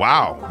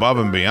 wow, above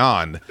and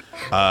beyond.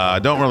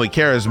 Don't really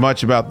care as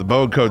much about the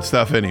Bode Code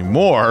stuff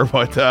anymore,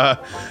 but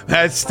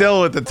that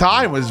still at the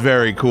time was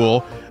very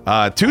cool.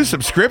 2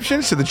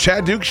 subscriptions to the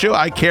Chad Dukes Show.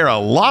 I care a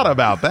lot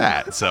about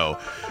that. So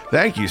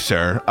Thank you,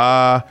 sir.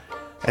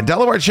 And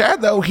Delaware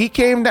Chad, though, he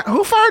came down.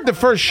 Who fired the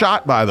first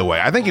shot, by the way?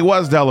 I think it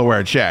was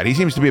Delaware Chad. He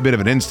seems to be a bit of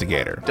an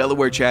instigator.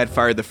 Delaware Chad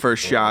fired the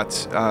first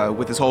shot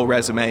with his whole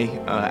resume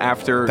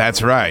after.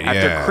 That's right,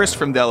 After Chris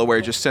from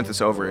Delaware just sent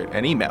us over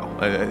an email,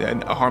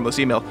 a harmless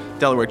email.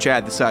 Delaware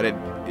Chad decided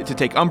to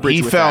take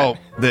umbrage with that. He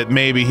felt that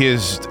maybe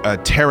his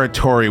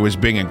territory was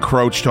being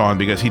encroached on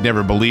because he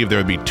never believed there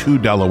would be 2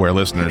 Delaware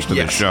listeners to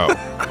the show.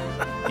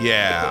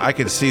 Yeah, I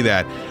can see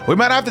that. We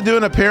might have to do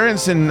an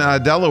appearance in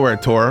Delaware,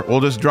 Tor. We'll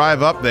just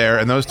drive up there,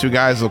 and those 2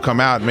 guys will come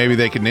out, and maybe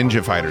they can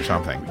ninja fight or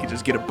something. We can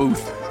just get a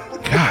booth.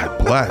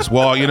 God bless.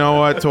 Well, you know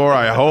what, Tor?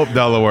 I hope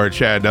Delaware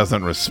Chad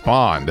doesn't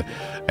respond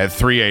at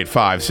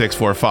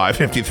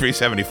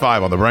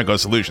 385-645-5375 on the Bronco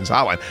Solutions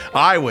hotline.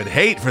 I would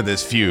hate for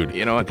this feud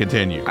to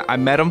continue. I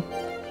met him.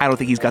 I don't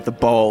think he's got the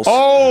balls.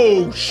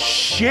 Oh,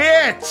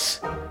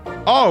 shit!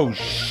 Oh,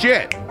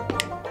 shit!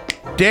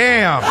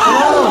 Damn.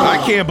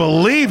 I can't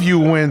believe you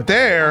went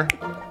there.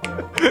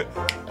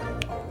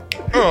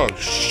 Oh,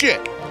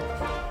 shit.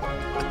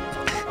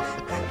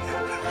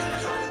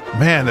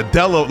 Man,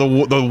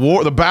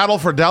 the battle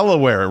for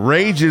Delaware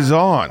rages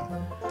on.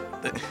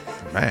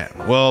 Man.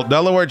 Well,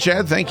 Delaware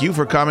Chad, thank you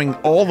for coming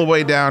all the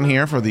way down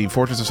here for the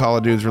Fortress of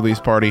Solid Dudes release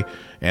party.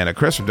 And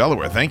Chris from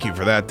Delaware, thank you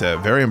for that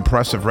very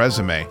impressive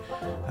resume.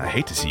 I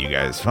hate to see you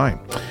guys fight.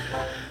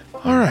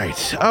 All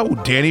right. Oh,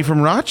 Danny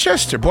from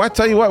Rochester. Boy, I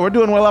tell you what, we're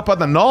doing well up on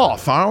the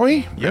north, aren't we?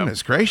 Yep.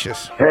 Goodness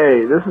gracious.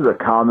 Hey, this is a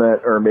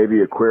comment or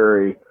maybe a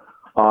query.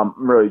 I'm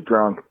really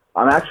drunk.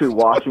 I'm actually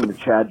watching the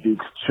Chad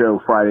Dukes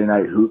show Friday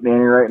Night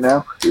Hootenanny right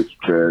now. It's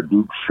Chad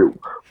Dukes show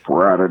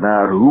Friday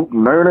Night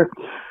Hootenanny.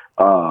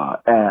 And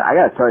I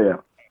got to tell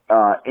you,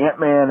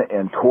 Ant-Man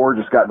and Tor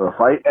just got into a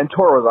fight, and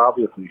Tor was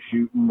obviously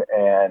shooting,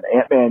 and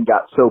Ant-Man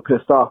got so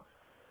pissed off.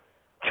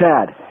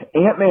 Chad,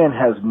 Ant-Man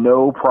has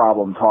no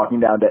problem talking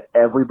down to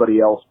everybody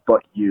else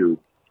but you.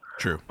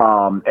 True.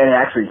 And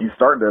actually, he's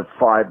starting to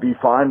be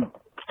fine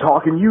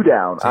talking you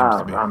down.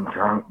 I'm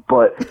drunk,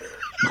 but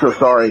I'm so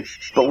sorry.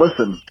 But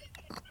listen,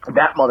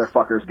 that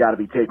motherfucker's got to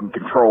be taken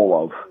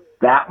control of.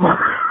 That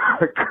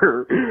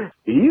motherfucker,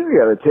 he's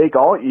got to take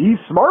he's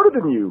smarter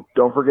than you.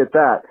 Don't forget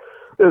that.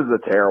 This is a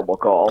terrible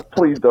call.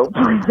 Please don't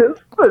play this.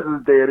 This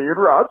is Danny in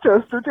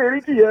Rochester.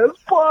 Danny Diaz.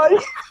 Bye.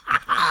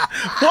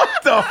 What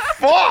the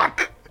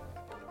fuck?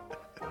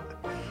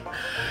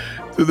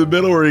 To the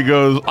middle where he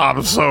goes,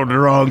 I'm so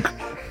drunk.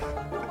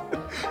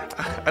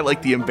 I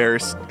like the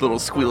embarrassed little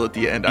squeal at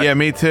the end. Yeah,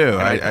 me too.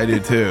 I do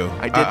too.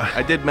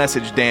 I did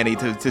message Danny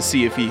to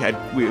see if we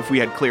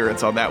had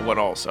clearance on that one.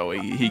 Also,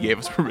 he gave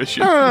us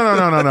permission.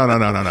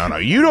 No.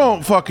 You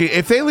don't fucking.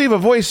 If they leave a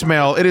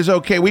voicemail, it is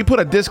okay. We put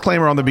a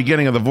disclaimer on the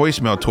beginning of the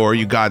voicemail, Tor.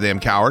 You goddamn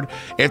coward.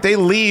 If they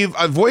leave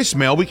a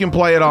voicemail, we can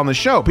play it on the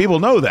show. People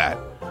know that.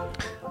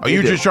 Are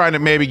you just trying to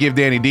maybe give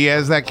Danny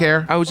Diaz that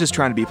care? I was just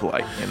trying to be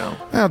polite, you know.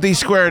 Well, D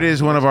Squared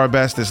is one of our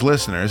bestest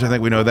listeners. I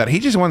think we know that. He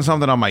just won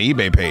something on my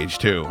eBay page,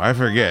 too. I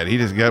forget. He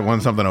just won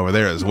something over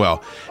there as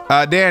well.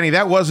 Danny,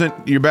 that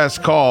wasn't your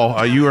best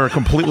call. You are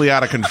completely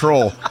out of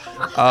control.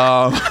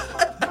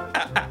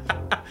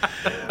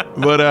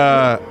 But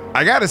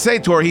I got to say,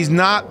 Tor, he's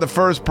not the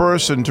first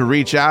person to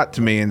reach out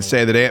to me and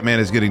say that Ant-Man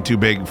is getting too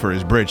big for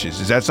his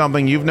britches. Is that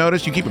something you've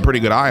noticed? You keep a pretty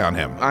good eye on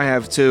him. I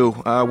have, too.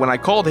 When I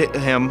called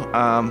him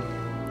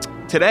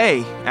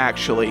today,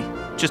 actually,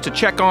 just to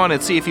check on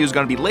and see if he was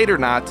going to be late or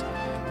not,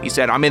 he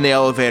said, I'm in the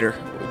elevator.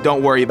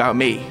 Don't worry about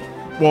me.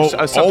 Well,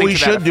 all we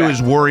should do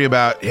is worry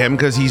about him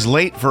because he's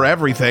late for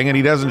everything and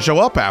he doesn't show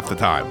up half the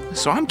time.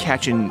 So I'm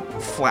catching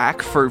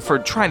flack for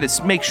trying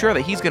to make sure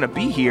that he's going to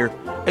be here,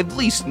 at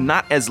least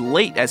not as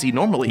late as he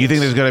normally is. You think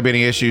there's going to be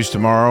any issues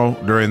tomorrow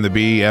during the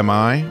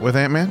BMI with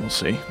Ant-Man? We'll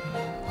see.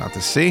 We'll have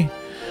to see.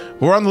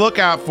 We're on the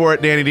lookout for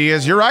it, Danny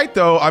Diaz. You're right,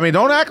 though. I mean,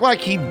 don't act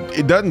like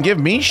it doesn't give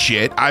me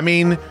shit. I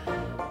mean,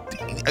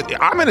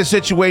 I'm in a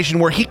situation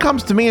where he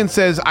comes to me and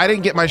says, I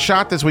didn't get my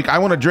shot this week. I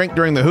want to drink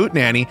during the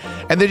Hootenanny.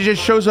 And then he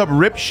just shows up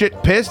rip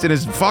shit pissed and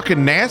is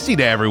fucking nasty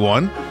to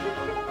everyone.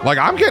 Like,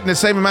 I'm getting the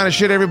same amount of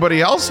shit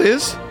everybody else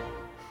is.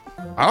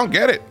 I don't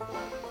get it.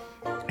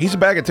 He's a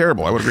bag of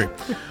terrible. I would agree.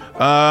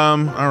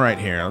 All right,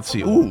 here. Let's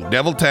see. Ooh,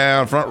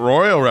 Deviltown, Front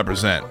Royal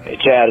represent. Hey,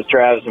 Chad, it's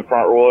Travis in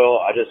Front Royal.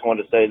 I just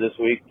wanted to say this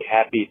week,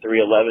 happy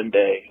 311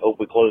 day. Hope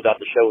we close out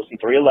the show with some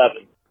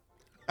 311.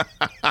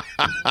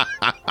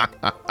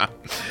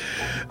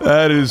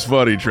 That is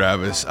funny,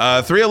 Travis.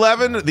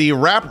 311, the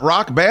rap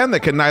rock band that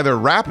can neither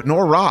rap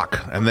nor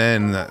rock. And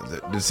then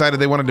decided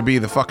they wanted to be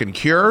the fucking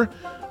Cure.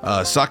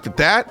 Sucked at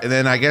that. And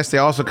then I guess they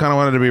also kind of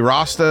wanted to be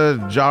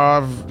Rasta,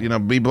 Jav,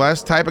 be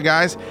blessed type of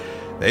guys.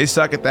 They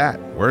suck at that.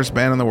 Worst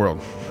band in the world.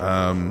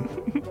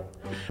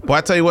 But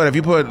I tell you what, if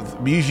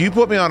you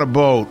put me on a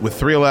boat with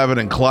 311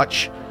 and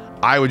Clutch,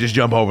 I would just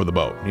jump over the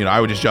boat. I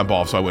would just jump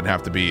off so I wouldn't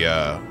have to be...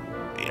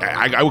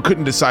 I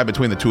couldn't decide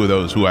between the two of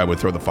those who I would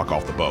throw the fuck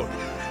off the boat.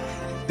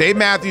 Dave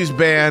Matthews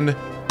Band,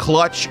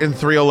 Clutch, and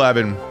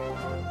 311.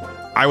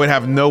 I would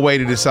have no way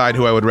to decide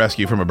who I would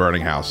rescue from a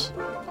burning house.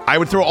 I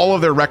would throw all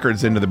of their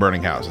records into the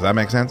burning house. Does that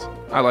make sense?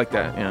 I like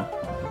that, yeah.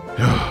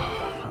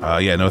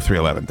 Yeah, no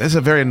 311. This is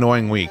a very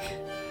annoying week.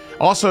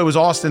 Also, it was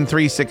Austin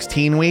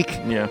 316 week.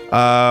 Yeah.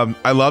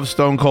 I love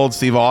Stone Cold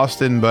Steve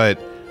Austin, but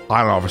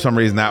I don't know. For some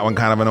reason, that one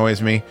kind of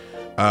annoys me.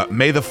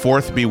 May the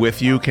 4th be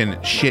with you can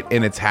shit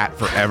in its hat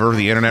forever.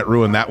 The internet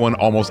ruined that one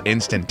almost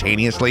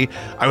instantaneously.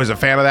 I was a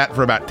fan of that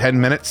for about 10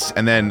 minutes,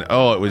 and then,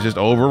 it was just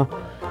over.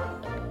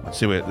 Let's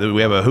see, do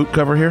we have a hoot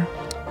cover here?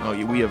 Oh,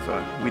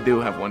 we do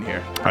have one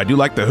here. I do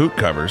like the hoot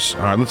covers.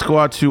 All right, let's go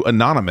out to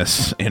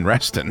Anonymous in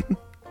Reston.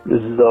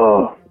 This is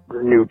the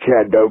new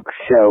Chad Dukes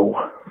Show,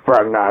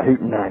 Friday Night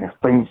Hootenanny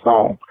theme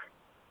song,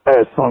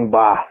 as sung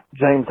by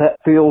James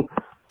Hetfield.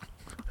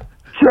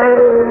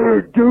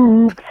 Chad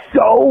Dukes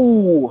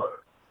Show,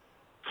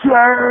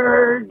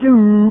 Chad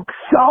Dukes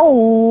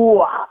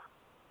Show,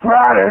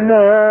 Friday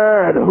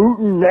Night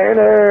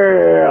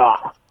Hootenanny.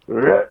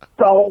 Let's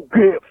all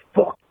get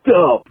fucked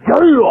up,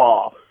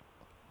 yeah.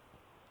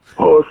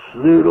 Hush,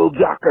 little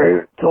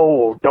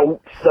jackal,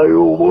 don't say a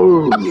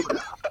word.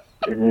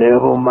 And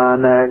never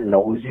mind that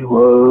noisy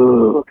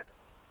hug.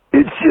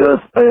 It's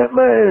just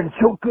Ant-Man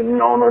choking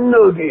on a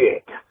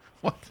nugget.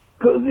 What?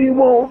 'Cause he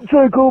won't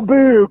take a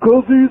beer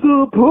 'cause he's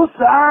a pussy.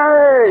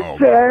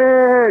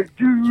 Chad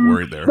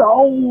Dukes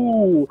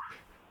Show.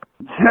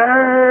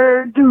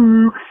 Chad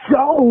Dukes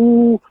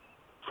Show.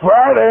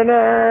 Friday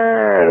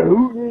Night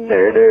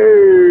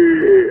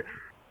Hootenanny.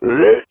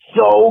 Let's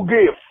all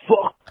get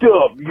fucked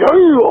up,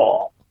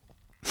 yeah.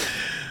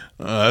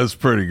 That's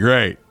pretty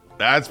great.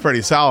 That's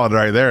pretty solid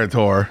right there,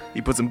 Tor.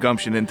 He put some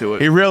gumption into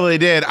it. He really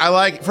did.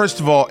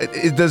 First of all,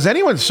 does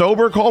anyone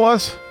sober call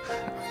us?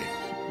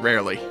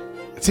 Rarely.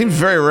 It seems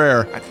very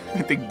rare.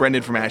 I think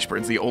Brendan from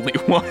Ashburn's the only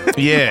one.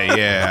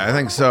 Yeah, I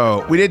think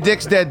so. We did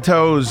Dick's Dead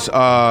Toes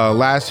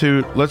last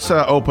hoot. Let's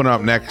open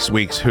up next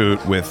week's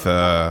hoot with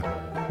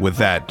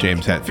that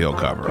James Hetfield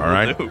cover, all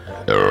right? All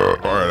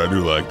right, I do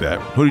like that.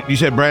 You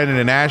said Brandon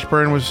in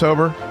Ashburn was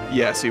sober?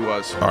 Yes, he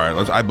was. All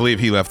right, I believe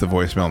he left a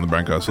voicemail on the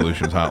Brenco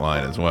Solutions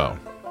hotline as well.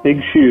 Big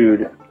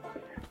Shoot,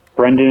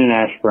 Brendan in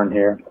Ashburn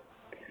here.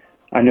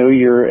 I know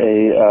you're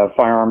a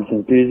firearms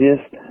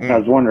enthusiast. I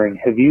was wondering,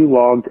 have you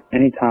logged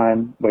any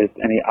time with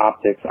any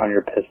optics on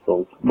your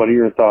pistols? What are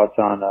your thoughts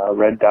on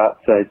red dot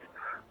sights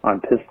on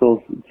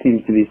pistols? It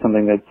seems to be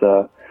something that's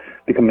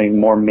becoming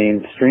more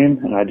mainstream,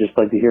 and I'd just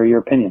like to hear your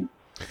opinion.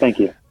 Thank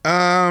you.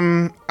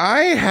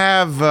 I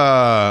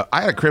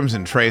had a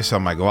Crimson Trace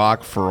on my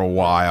Glock for a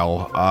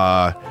while.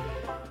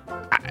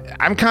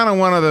 I'm kind of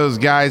one of those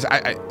guys.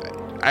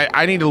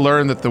 I need to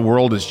learn that the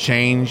world has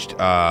changed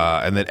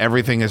and that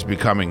everything is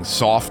becoming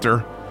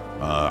softer.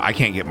 I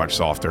can't get much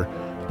softer,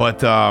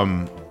 but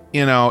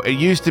it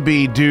used to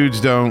be dudes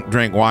don't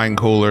drink wine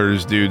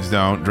coolers, dudes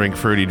don't drink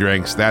fruity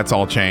drinks. That's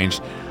all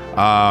changed.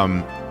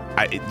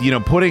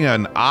 Putting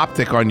an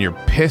optic on your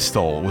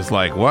pistol was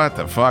like, what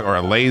the fuck, or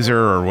a laser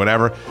or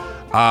whatever.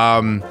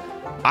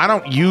 I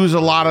don't use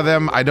a lot of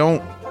them. I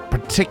don't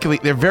particularly.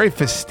 They're very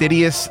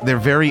fastidious. They're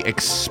very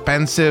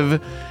expensive.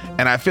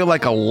 And I feel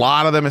like a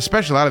lot of them,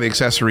 especially a lot of the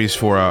accessories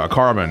for a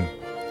carbine,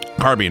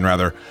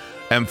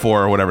 M4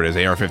 or whatever it is,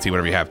 AR-15,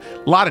 whatever you have.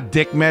 A lot of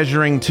dick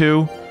measuring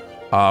too.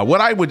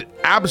 What I would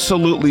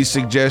absolutely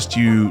suggest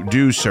you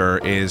do, sir,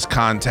 is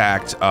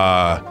contact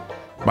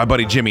my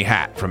buddy Jimmy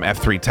Hatt from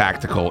F3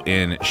 Tactical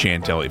in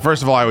Chantilly.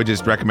 First of all, I would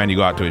just recommend you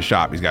go out to his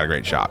shop. He's got a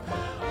great shop.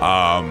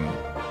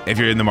 If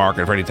you're in the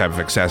market for any type of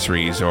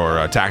accessories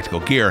or tactical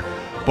gear.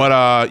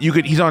 But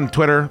he's on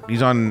Twitter,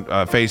 he's on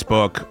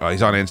Facebook,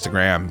 he's on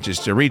Instagram.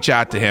 Just to reach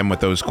out to him with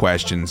those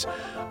questions.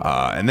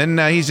 And then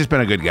he's just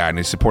been a good guy, and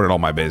he's supported all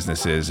my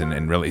businesses,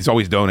 and really he's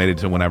always donated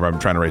to whenever I'm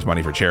trying to raise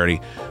money for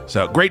charity.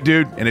 So great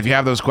dude. And if you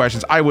have those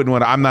questions,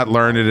 I'm not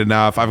learned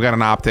enough. I've got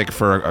an optic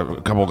for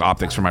a couple of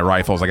optics for my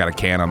rifles. I got a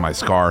can on my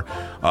Scar.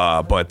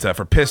 But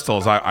for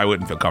pistols, I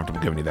wouldn't feel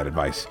comfortable giving you that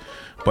advice.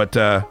 But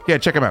yeah,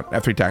 check him out.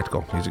 F3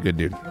 Tactical. He's a good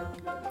dude.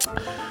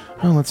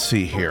 Well, let's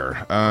see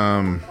here.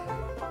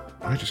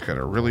 I just got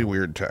a really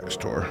weird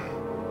text, Tor.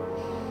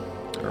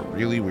 A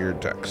really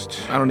weird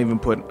text. I don't even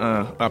put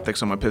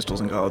optics on my pistols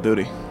in Call of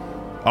Duty.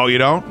 Oh, you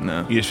don't?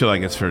 No. You just feel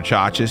like it's for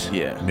chotches?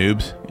 Yeah.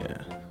 Noobs?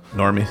 Yeah.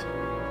 Normies?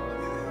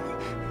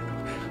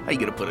 How you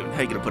gonna put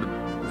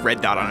a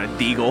red dot on a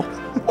deagle?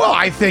 Well,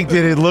 I think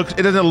that it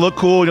doesn't look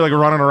cool when you're like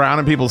running around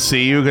and people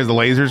see you because the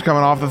laser's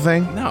coming off the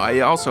thing. No,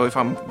 if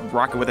I'm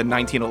rocking with a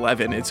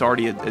 1911, it's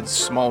already a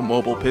small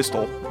mobile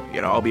pistol.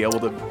 I'll be able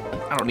to.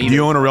 I don't need. Do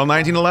you own a real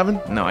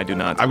 1911? No, I do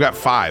not. I've got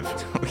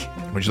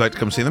 5. Would you like to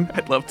come see them?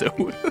 I'd love to.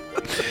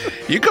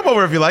 You come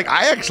over if you like.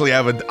 I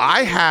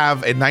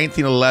have a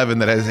 1911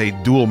 that has a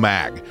dual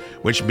mag,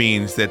 which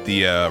means that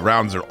the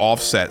rounds are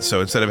offset. So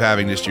instead of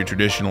having just your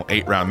traditional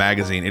 8-round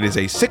magazine, it is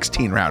a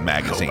 16-round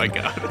magazine. Oh my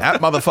God.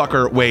 That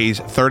motherfucker weighs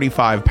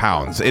 35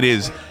 pounds. It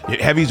is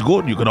heavy's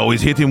good. You can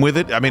always hit him with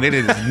it. I mean, it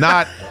is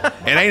not.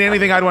 It ain't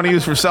anything I'd want to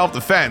use for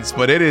self-defense,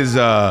 but it is.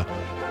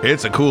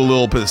 It's a cool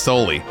little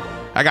pistoli.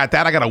 I got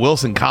that. I got a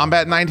Wilson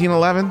Combat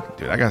 1911.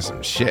 Dude, I got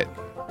some shit.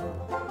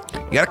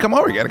 You gotta come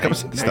over. You gotta come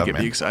see the stuff, get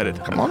man. me excited.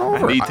 Come on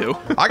over. I need to.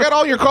 I got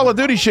all your Call of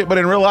Duty shit, but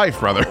in real life,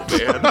 brother.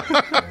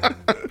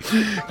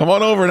 Come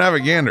on over and have a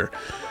gander.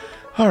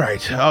 All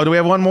right. Oh, do we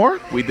have one more?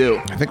 We do.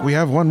 I think we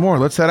have one more.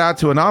 Let's head out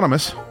to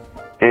Anonymous.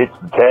 It's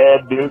the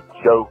Chad Duke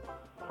Show.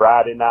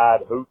 Friday night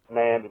hootin'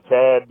 and the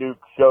Chad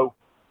Duke Show.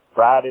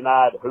 Friday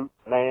night hootin'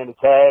 and the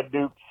Chad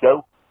Duke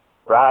Show.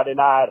 Friday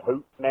night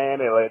hootin' and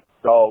let's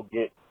all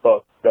get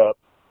fucked up.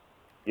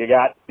 You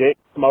got Dick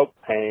Smoke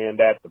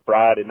Hand at the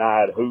Friday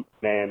night hootin'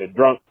 and the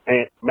drunk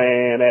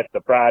Ant-Man at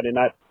the Friday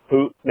night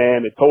hootin'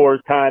 and the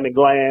Tor's tiny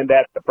gland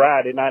at the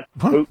Friday night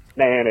hootin'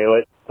 and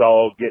let's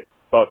all get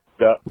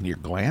fucked up. Your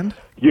gland?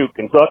 You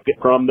can suck it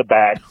from the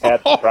back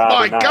at the Friday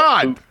my night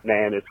God. hootin'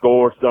 and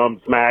score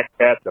some smack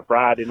at the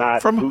Friday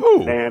night From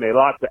hootin' who? and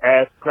lots of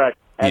ass crack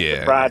at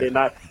the Friday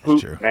night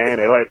hootin'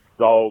 and let's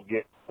all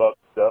get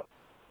fucked up.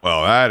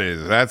 Well,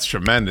 that's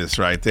tremendous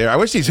right there. I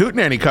wish these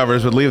Hootenanny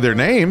covers would leave their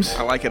names.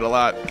 I like it a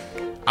lot.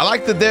 I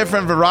like the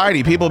different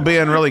variety. People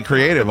being really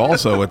creative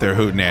also with their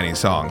Hootenanny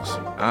songs.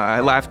 I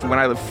laughed when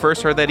I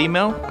first heard that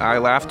email. I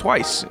laughed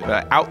twice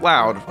out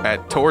loud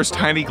at Tor's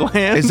tiny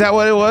gland. Is that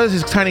what it was?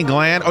 His tiny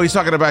gland? Oh, he's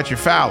talking about your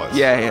phallus.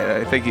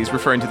 Yeah, I think he's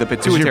referring to the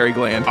pituitary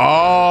gland. Oh,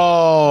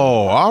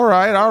 all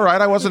right.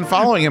 I wasn't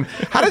following him.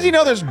 How does he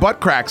know there's butt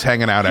cracks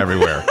hanging out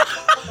everywhere?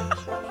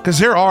 Because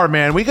there are,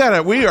 man. We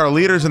are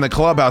leaders in the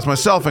clubhouse,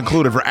 myself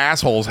included, for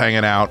assholes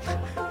hanging out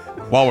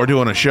while we're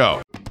doing a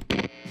show.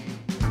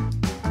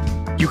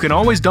 You can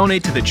always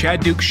donate to the Chad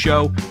Dukes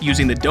Show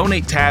using the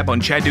Donate tab on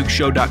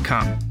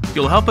ChadDukesShow.com.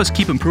 You'll help us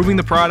keep improving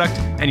the product,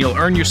 and you'll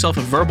earn yourself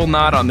a verbal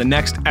nod on the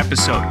next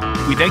episode.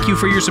 We thank you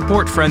for your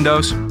support,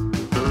 friendos.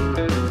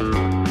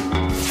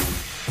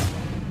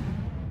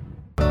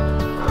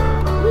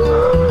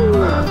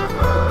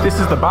 This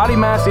is the Body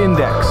Mass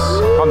Index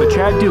on the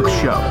Chad Dukes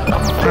Show.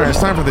 All right, it's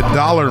time for the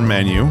dollar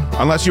menu.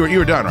 Unless you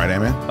were done, right,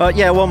 Ant-Man?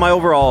 Yeah, well, my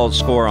overall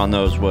score on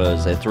those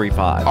was at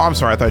 3.5. Oh, I'm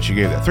sorry. I thought you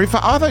gave that 3.5. Oh,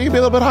 I thought you'd be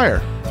a little bit higher.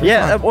 3.5.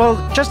 Yeah, well,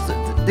 just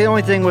the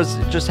only thing was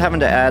just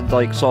having to add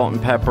like salt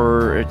and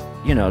pepper. It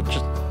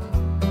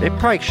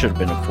probably should have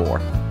been a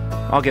 4.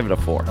 I'll give it a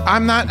 4. I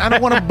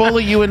don't want to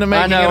bully you into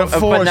making it a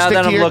 4. But now Stick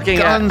that to I'm your looking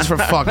guns, for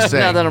fuck's sake.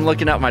 Now that I'm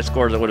looking at my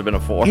scores, it would have been a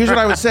 4. Here's what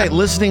I would say.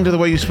 Listening to the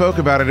way you spoke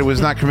about it, it was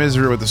not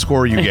commensurate with the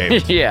score you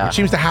gave. Yeah. Which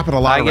seems to happen a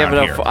lot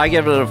I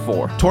give it a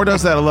 4. Tor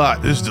does that a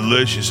lot. This is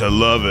delicious. I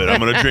love it. I'm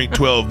going to drink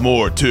 12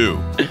 more, too.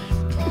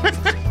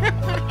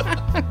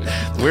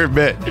 Weird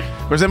bit.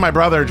 Of course, then my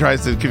brother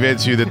tries to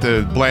convince you that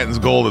the Blanton's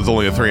Gold is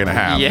only a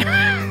 3.5.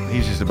 Yeah.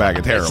 He's just a bag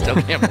of terrible. I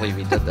still can't believe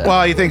he did that.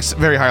 Well, he thinks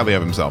very highly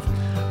of himself.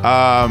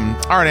 All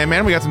right,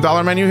 Ant-Man, we got some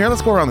dollar menu here.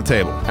 Let's go around the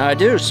table. I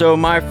do. So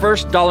my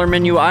first dollar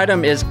menu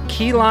item is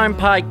key lime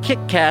pie Kit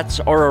Kats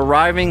are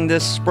arriving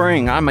this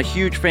spring. I'm a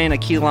huge fan of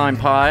key lime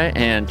pie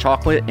and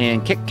chocolate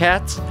and Kit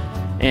Kats.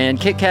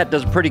 And Kit Kat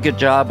does a pretty good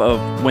job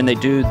of when they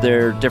do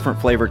their different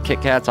flavored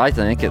Kit Kats, I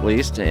think, at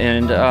least.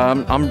 And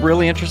I'm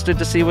really interested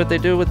to see what they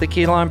do with the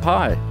key lime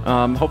pie.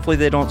 Hopefully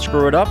they don't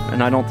screw it up,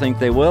 and I don't think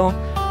they will.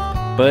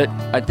 But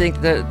I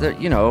think that a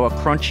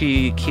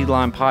crunchy key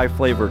lime pie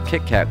flavored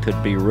Kit Kat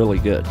could be really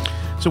good.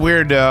 It's a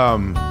weird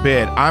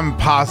bit. I'm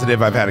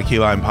positive I've had a key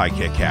lime pie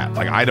Kit Kat.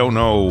 Like, I don't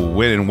know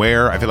when and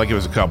where. I feel like it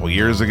was a couple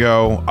years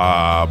ago.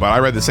 But I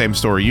read the same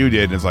story you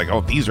did, and it's like,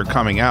 oh, these are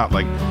coming out.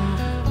 Like,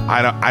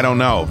 I don't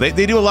know.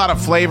 They do a lot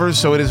of flavors,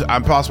 so it is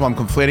possible I'm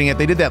conflating it.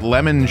 They did that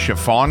lemon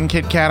chiffon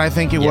Kit Kat, I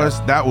think it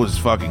was. That was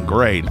fucking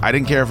great. I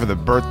didn't care for the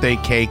birthday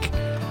cake.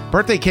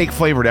 Birthday cake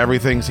flavored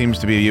everything seems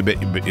to be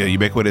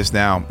ubiquitous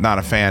now. Not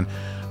a fan.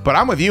 But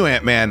I'm with you,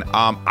 Ant-Man.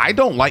 I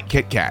don't like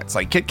Kit Kats.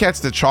 Like, Kit Kats,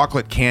 the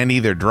chocolate candy,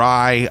 they're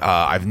dry.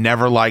 I've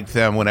never liked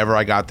them. Whenever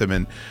I got them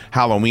in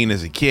Halloween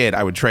as a kid,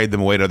 I would trade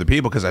them away to other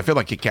people because I feel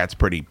like Kit Kat's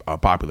pretty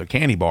popular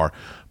candy bar.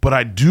 But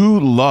I do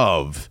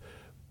love,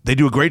 they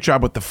do a great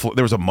job with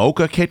there was a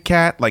mocha Kit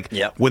Kat. Like,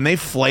 when they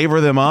flavor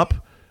them up,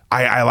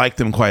 I like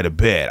them quite a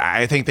bit.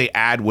 I think they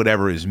add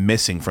whatever is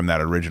missing from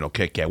that original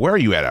Kit Kat. Where are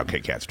you at on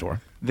Kit Kat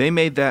store? They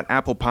made that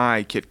apple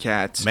pie Kit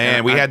Kat.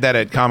 Man, we had that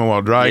at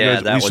Commonwealth Dry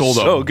Goods. We sold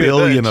a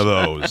billion of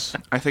those.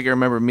 I think I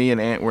remember me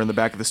and Ant were in the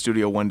back of the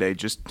studio one day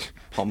just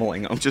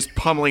pummeling them. Just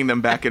pummeling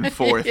them back and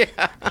forth.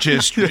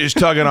 Just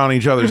tugging on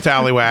each other's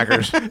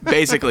tallywhackers.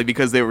 Basically,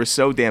 because they were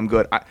so damn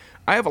good.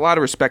 I have a lot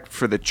of respect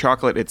for the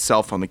chocolate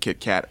itself on the Kit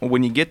Kat.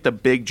 When you get the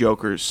big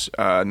jokers,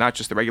 not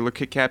just the regular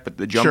Kit Kat, but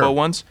the jumbo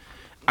ones,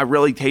 I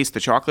really taste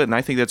the chocolate, and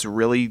I think that's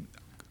really,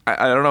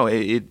 I don't know,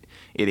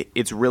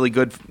 it's really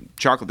good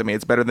chocolate to me.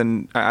 It's better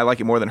than, I like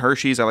it more than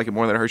Hershey's. I like it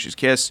more than Hershey's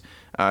Kiss.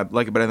 I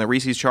like it better than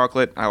Reese's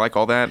chocolate. I like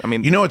all that. I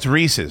mean, it's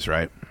Reese's,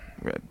 right?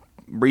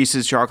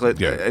 Reese's chocolate.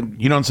 Yeah.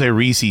 You don't say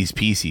Reese's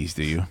Pieces,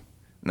 do you?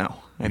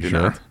 No, I do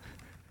not.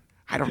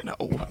 I don't know.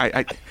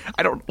 I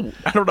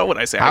don't know what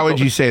I say. How would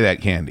you say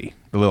that candy?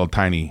 The little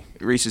tiny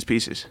Reese's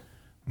Pieces.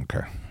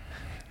 Okay.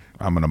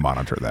 I'm going to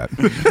monitor that.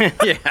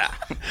 Yeah.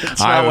 That's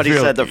not what he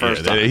said the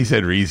first time. He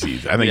said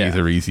Reese's. I think he's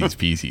a Reese's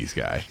Pieces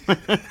guy.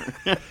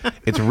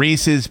 It's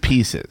Reese's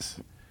Pieces.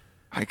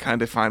 I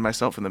kind of find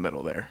myself in the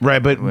middle there.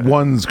 Right, but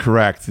one's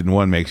correct and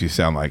one makes you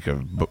sound like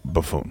a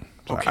buffoon.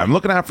 So okay. I'm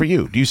looking out for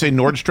you. Do you say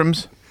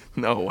Nordstrom's?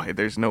 No,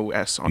 there's no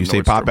S on Nordstrom. You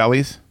say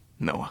Potbellies?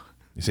 No.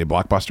 You say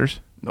Blockbusters?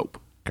 Nope.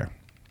 Okay.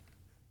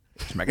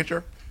 Just making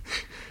sure.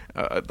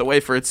 The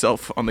wafer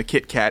itself on the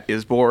Kit Kat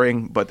is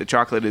boring, but the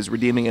chocolate is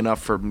redeeming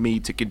enough for me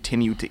to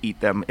continue to eat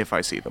them if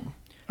I see them.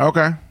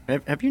 Okay.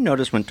 Have you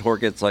noticed when Tor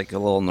gets like a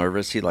little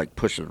nervous, he like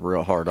pushes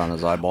real hard on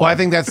his eyeball? Well, I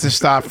think that's to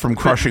stop from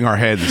crushing our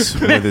heads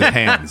with his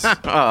hands.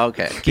 Oh,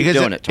 okay. Keep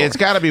doing it, Tor. It's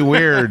got to be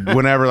weird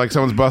whenever like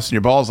someone's busting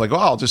your balls. Like, oh,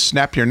 I'll just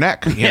snap your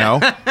neck. You know.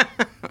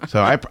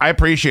 So I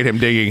appreciate him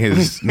digging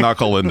his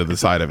knuckle into the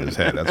side of his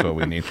head. That's what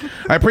we need.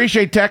 I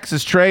appreciate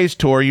Texas Trays,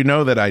 Tor. You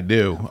know that I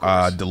do.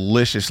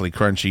 Deliciously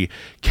crunchy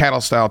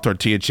cattle-style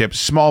tortilla chips,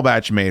 small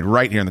batch made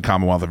right here in the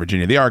Commonwealth of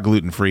Virginia. They are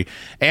gluten-free.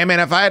 And, man,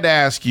 if I had to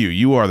ask you,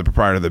 you are the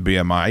proprietor of the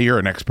BMI. You're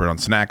an expert on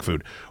snack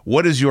food.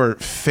 What is your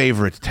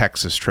favorite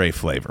Texas Tray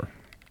flavor?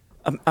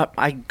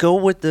 I go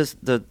with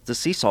the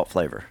sea salt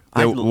flavor.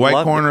 The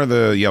white corn or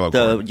the yellow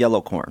corn? The yellow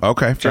corn.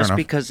 Okay, fair Just enough.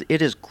 because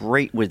it is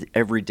great with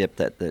every dip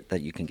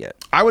that you can get.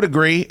 I would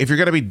agree. If you're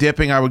going to be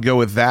dipping, I would go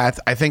with that.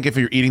 I think if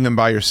you're eating them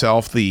by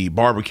yourself, the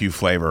barbecue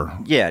flavor.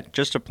 Yeah,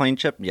 just a plain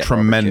chip. Yeah,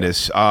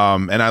 tremendous.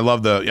 And I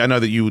love I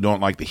know that you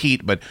don't like the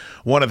heat, but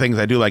one of the things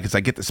I do like is I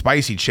get the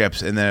spicy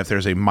chips, and then if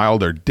there's a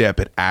milder dip,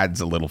 it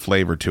adds a little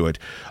flavor to it.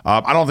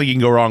 I don't think you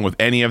can go wrong with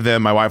any of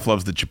them. My wife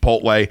loves the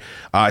Chipotle.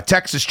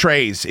 Texas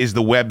Trays is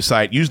the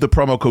website. Use the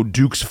promo code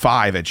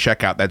Dukes5 at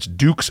checkout. That's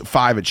Dukes5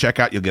 at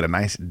checkout. You'll get a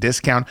nice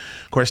discount.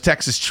 Of course,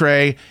 Texas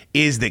Tray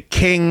is the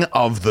king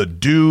of the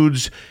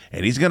dudes,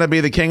 and he's going to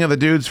be the king of the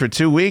dudes for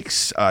 2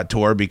 weeks,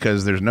 Tor,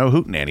 because there's no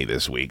Hootenanny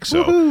this week.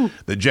 So Woo-hoo.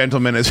 The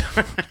gentleman is...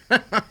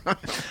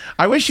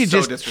 I wish you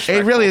So just...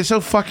 It really is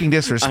so fucking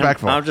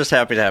disrespectful. I'm just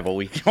happy to have a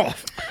week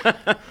off.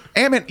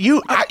 Ammon, you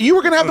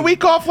were going to have the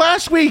week off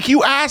last week.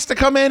 You asked to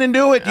come in and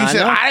do it. You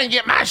said, I didn't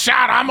get my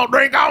shot. I'm going to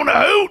drink on the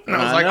hoot. And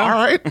I was like, all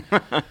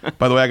right.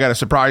 By the way, I got a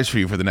surprise for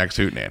you for the next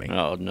Hootenanny.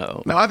 Oh,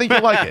 no. No, I think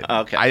you'll like it.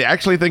 Okay. I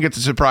actually think it's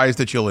a surprise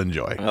that you'll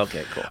enjoy.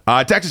 Okay, cool.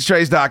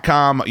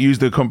 TexasTrays.com. Use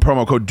the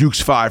promo code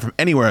Dukes5 from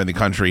anywhere in the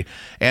country.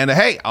 And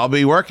hey, I'll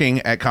be working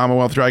at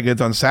Commonwealth Dry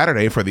Goods on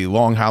Saturday for the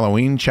Long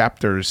Halloween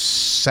Chapter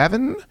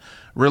 7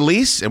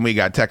 release. And we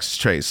got Texas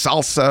Trays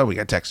salsa. We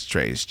got Texas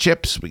Trays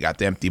chips. We got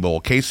the empty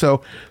bowl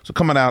queso. So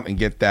come on out and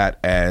get that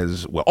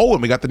as well. Oh,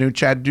 and we got the new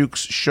Chad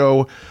Dukes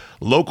Show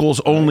locals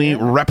only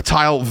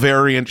reptile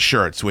variant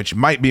shirts, which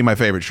might be my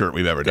favorite shirt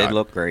we've ever done. They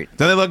look great.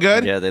 Do they look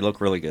good? Yeah, they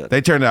look really good. They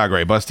turned out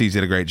great. Bustees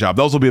did a great job.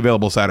 Those will be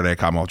available Saturday at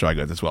Commonwealth Dry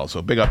Goods as well.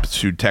 So big up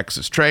to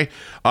Texas Tray.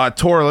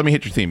 Tor, let me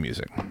hit your theme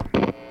music.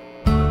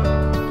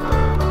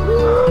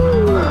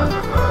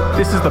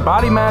 This is the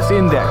Body Mass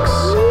Index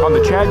on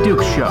the Chad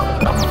Dukes Show.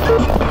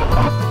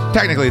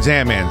 Technically, it's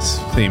Ant-Man's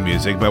theme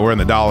music, but we're in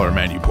the dollar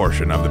menu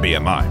portion of the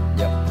BMI.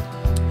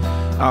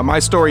 Yep. My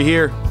story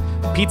here.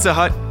 Pizza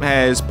Hut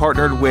has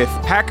partnered with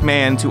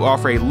Pac-Man to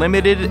offer a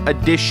limited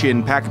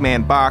edition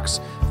Pac-Man box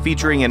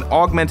featuring an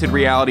augmented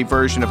reality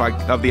version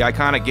of the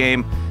iconic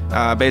game.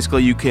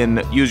 Basically, you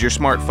can use your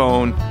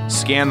smartphone,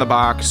 scan the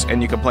box,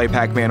 and you can play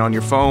Pac-Man on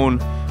your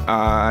phone.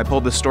 I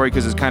pulled this story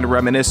because it's kind of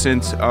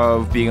reminiscent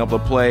of being able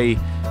to play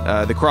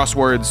the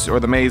crosswords or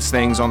the maze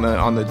things on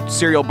the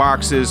cereal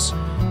boxes.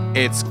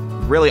 It's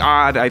really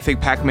odd. I think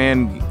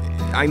Pac-Man,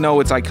 I know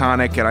it's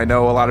iconic, and I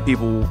know a lot of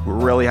people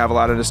really have a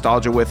lot of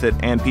nostalgia with it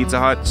and Pizza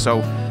Hut, so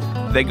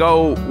they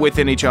go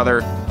within each other.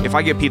 If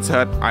I get Pizza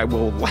Hut, I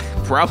will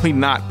probably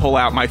not pull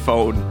out my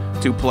phone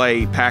to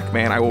play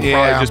Pac-Man. I will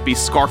probably just be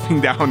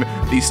scarfing down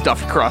the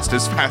stuffed crust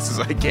as fast as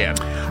I can.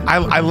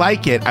 I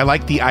like it. I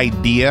like the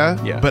idea.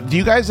 Yeah. But do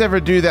you guys ever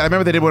do that? I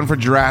remember they did one for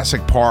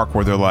Jurassic Park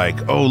where they're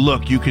like, oh,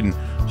 look, you can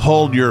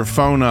hold your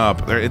phone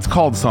up. It's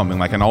called something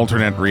like an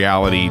alternate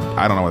reality.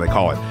 I don't know what they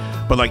call it.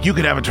 But like you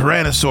could have a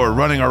Tyrannosaur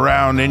running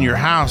around in your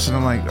house. And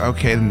I'm like,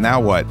 okay,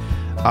 now what?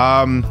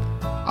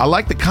 I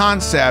like the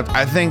concept.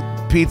 I think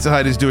Pizza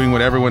Hut is doing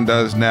what everyone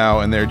does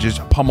now, and they're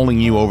just pummeling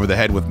you over the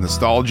head with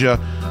nostalgia.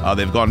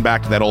 They've gone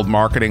back to that old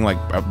marketing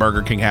like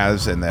Burger King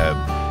has, and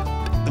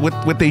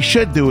what they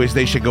should do is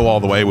they should go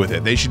all the way with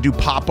it. They should do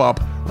pop-up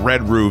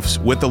red roofs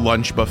with the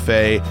lunch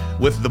buffet,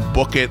 with the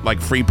Book It, like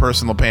free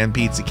personal pan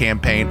pizza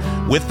campaign,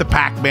 with the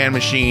Pac-Man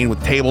machine,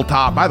 with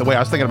tabletop. By the way, I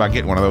was thinking about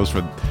getting one of those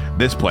for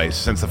this place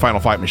since the Final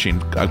Fight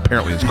machine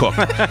apparently is cooked.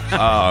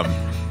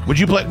 Would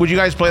you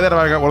guys play that if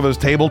I got one of those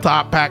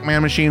tabletop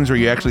Pac-Man machines where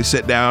you actually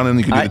sit down and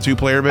you can do the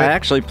two-player bit? I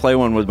actually play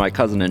one with my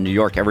cousin in New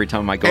York every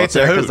time I go up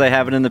there because they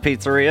have it in the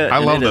pizzeria. I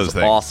love those things.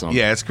 things. Awesome.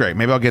 Yeah, it's great.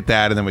 Maybe I'll get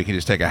that, and then we can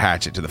just take a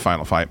hatchet to the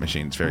Final Fight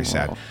machine. It's very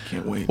sad.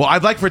 Can't wait. Well,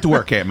 I'd like for it to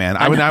work, Ant-Man.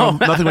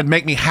 Nothing would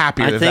make me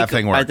happier if that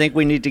thing worked. I think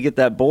we need to get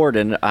that board,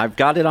 and I've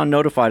got it on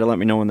Notify to let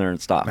me know when they're in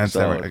stock. That's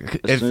so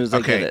as soon as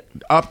I get it.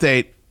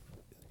 Update.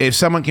 If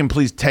someone can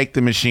please take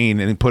the machine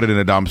and put it in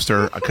a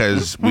dumpster,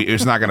 because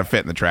it's not going to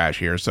fit in the trash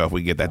here. So if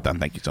we get that done,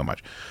 thank you so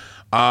much.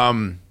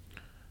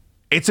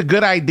 It's a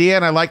good idea,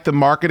 and I like the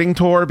marketing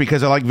tour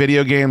because I like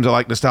video games, I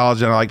like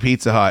nostalgia, and I like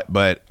Pizza Hut.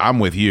 But I'm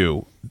with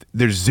you.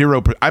 There's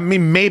zero. I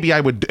mean, maybe I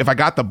would if I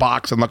got the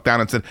box and looked down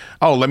and said,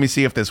 "Oh, let me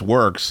see if this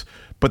works."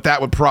 But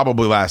that would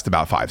probably last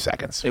about 5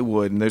 seconds. It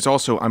would. And there's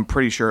also, I'm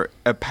pretty sure,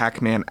 a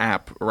Pac-Man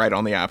app right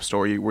on the App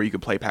Store where you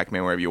could play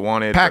Pac-Man wherever you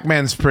wanted.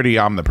 Pac-Man's pretty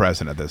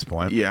omnipresent at this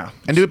point. Yeah.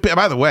 And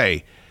by the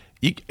way,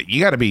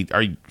 You got to be.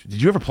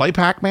 Did you ever play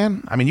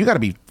Pac-Man? I mean, you got to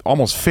be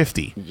almost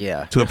 50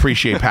 to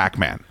appreciate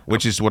Pac-Man,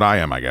 which is what I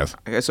am, I guess.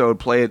 I guess I would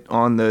play it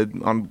on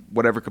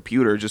whatever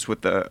computer, just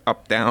with the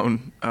up,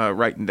 down,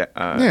 right, and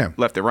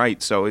left and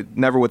right. So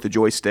never with the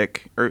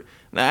joystick. Or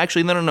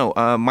actually, no.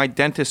 My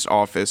dentist's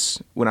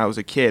office when I was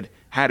a kid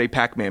had a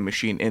Pac-Man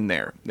machine in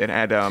there. It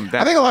had I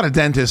think a lot of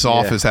dentists'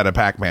 office had a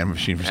Pac-Man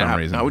machine for some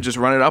reason. I would just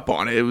run it up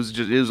on it. It was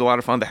a lot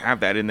of fun to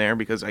have that in there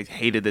because I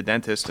hated the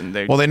dentist and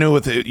they. Well, they knew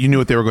you knew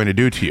what they were going to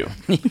do to you.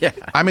 Yeah.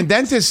 I mean,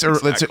 dentists are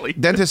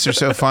dentists are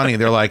so funny.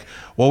 They're like,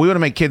 well, we want to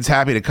make kids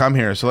happy to come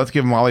here, so let's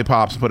give them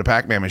lollipops and put a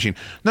Pac-Man machine.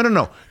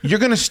 No. You're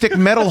going to stick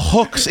metal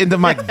hooks into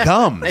my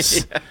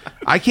gums. Yeah.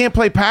 I can't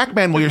play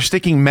Pac-Man while you're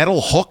sticking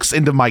metal hooks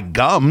into my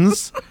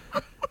gums.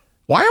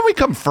 Why haven't we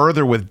come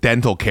further with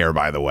dental care,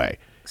 by the way?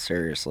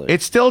 Seriously.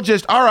 It's still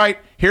just, all right,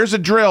 here's a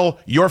drill,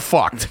 you're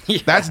fucked. Yeah.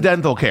 That's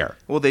dental care.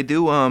 Well, they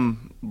do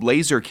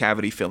laser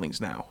cavity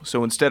fillings now.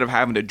 So instead of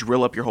having to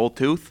drill up your whole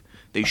tooth,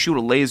 they shoot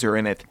a laser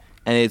in it,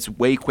 and it's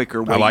way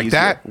quicker, way easier,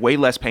 that. Way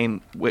less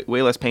painful.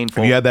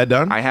 Have you had that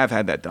done? I have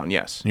had that done,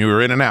 yes. You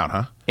were in and out,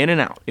 huh? In and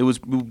out. It was...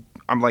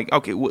 I'm like,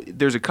 okay,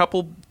 there's a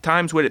couple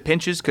times when it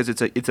pinches because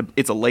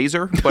it's a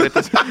laser, but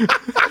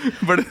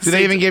did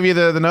they even give you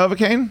the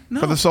Novocaine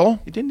for the sole?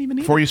 It didn't even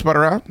need before you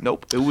sputter out.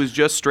 Nope, it was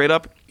just straight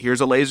up. Here's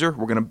a laser.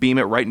 We're gonna beam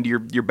it right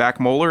into your back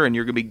molar, and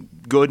you're gonna be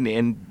good,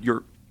 and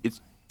it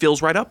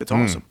fills right up. It's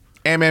awesome.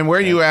 And man, where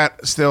are you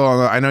at still?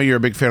 I know you're a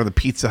big fan of the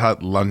Pizza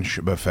Hut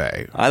lunch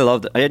buffet. I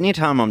love it.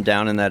 Anytime I'm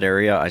down in that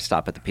area, I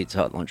stop at the Pizza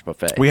Hut lunch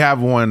buffet. We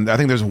have one. I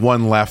think there's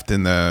one left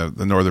in the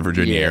Northern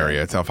Virginia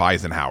area. It's off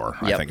Eisenhower,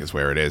 I think is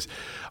where it is.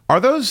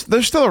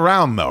 They're still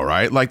around though,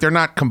 right? Like they're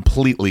not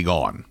completely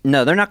gone.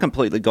 No, they're not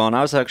completely gone.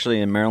 I was actually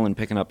in Maryland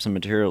picking up some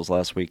materials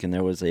last week, and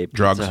there was a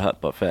Pizza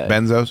Hut buffet.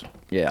 Benzos?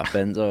 Yeah,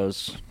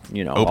 benzos,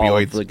 opioids. All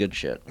of the good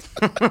shit.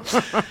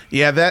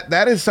 Yeah,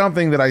 that is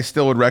something that I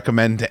still would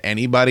recommend to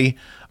anybody.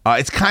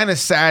 It's kind of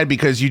sad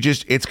because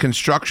it's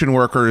construction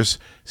workers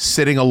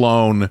sitting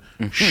alone,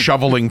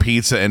 shoveling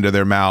pizza into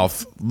their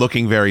mouth,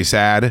 looking very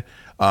sad.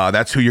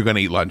 That's who you're going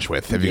to eat lunch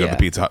with if you go to the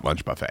Pizza Hut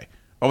lunch buffet.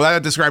 Oh, well,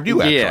 that described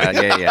you,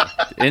 actually. Yeah.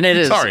 And it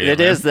is. Sorry, it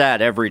is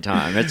that every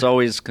time. It's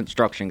always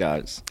construction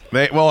guys.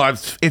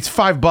 It's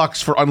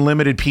 $5 for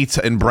unlimited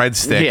pizza and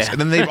breadsticks. Yeah. And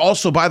then they've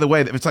also, by the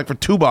way, it's like for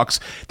 $2,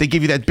 they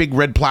give you that big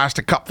red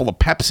plastic cup full of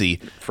Pepsi.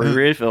 Free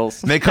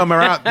refills. They come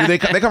around. They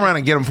come around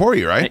and get them for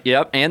you, right?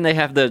 Yep. And they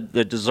have the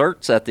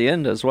desserts at the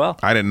end as well.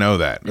 I didn't know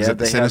that. Is that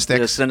the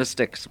Cinesticks? The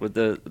Cinesticks with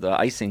the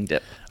icing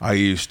dip. I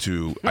used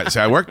to.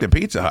 I worked at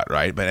Pizza Hut,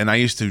 right? And I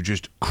used to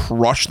just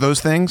crush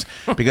those things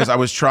because I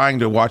was trying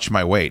to watch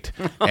my weight,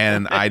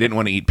 and I didn't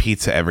want to eat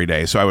pizza every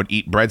day, so I would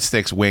eat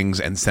breadsticks, wings,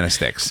 and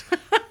Cinesticks.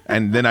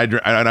 And then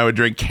I would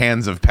drink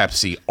cans of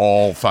Pepsi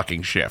all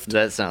fucking shift.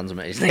 That sounds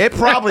amazing. It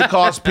probably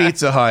cost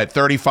Pizza Hut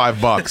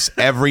 $35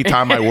 every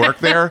time I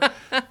worked there.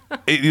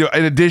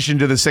 In addition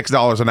to the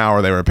 $6 an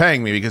hour they were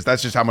paying me, because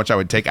that's just how much I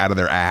would take out of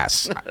their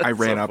ass. I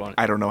ran up. Funny.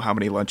 I don't know how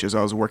many lunches.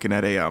 I was working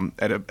at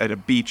a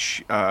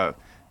beach.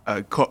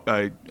 Cook,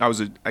 I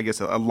was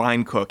a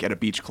line cook at a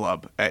beach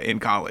club in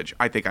college.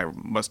 I think I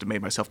must have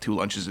made myself 2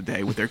 lunches a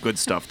day with their good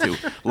stuff too.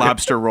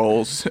 Lobster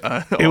rolls.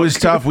 It was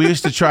tough. We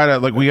used to try to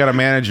we got a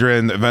manager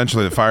in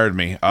eventually that fired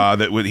me.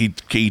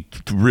 He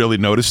really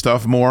noticed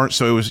stuff more.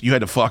 So you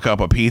had to fuck up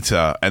a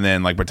pizza and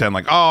then pretend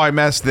I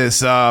messed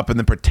this up, and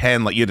then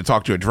pretend like you had to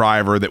talk to a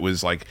driver that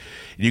was like,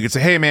 you could say,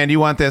 hey man, do you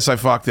want this? I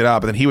fucked it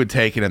up, and then he would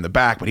take it in the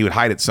back, but he would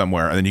hide it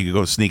somewhere, and then you could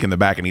go sneak in the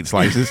back and eat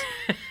slices.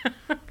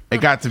 It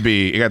got to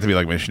be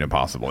like Mission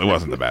Impossible. It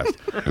wasn't the best.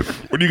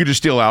 When you could just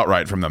steal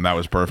outright from them, that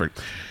was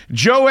perfect.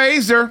 Joe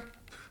Azer,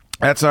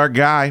 that's our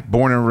guy,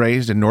 born and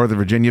raised in Northern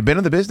Virginia, been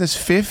in the business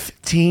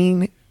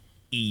 15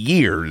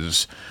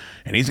 years.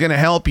 And he's going to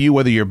help you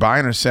whether you're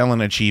buying or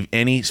selling, achieve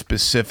any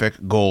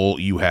specific goal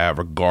you have,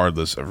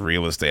 regardless of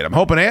real estate. I'm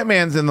hoping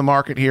Ant-Man's in the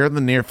market here in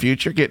the near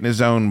future, getting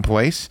his own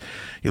place.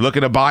 You're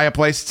looking to buy a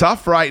place.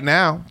 Tough right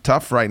now.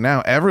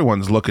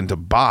 Everyone's looking to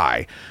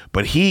buy,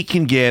 but he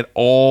can get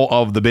all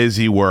of the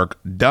busy work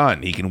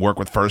done. He can work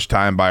with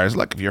first-time buyers.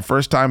 Look, if you're a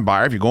first-time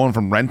buyer, if you're going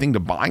from renting to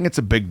buying, it's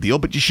a big deal,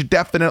 but you should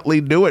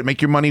definitely do it.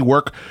 Make your money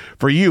work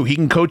for you. He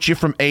can coach you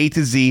from A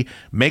to Z,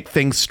 make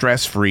things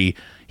stress-free.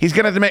 He's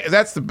going to make,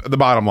 that's the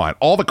bottom line.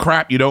 All the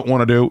crap you don't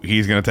want to do,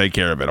 he's going to take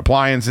care of it.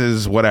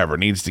 Appliances, whatever,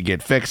 needs to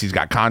get fixed. He's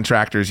got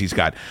contractors, he's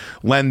got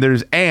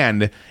lenders,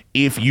 and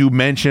if you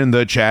mention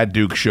the Chad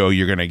Duke Show,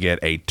 you're going to get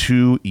a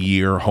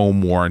 2-year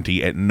home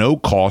warranty at no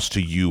cost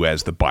to you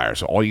as the buyer.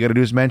 So all you got to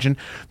do is mention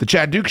the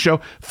Chad Duke Show,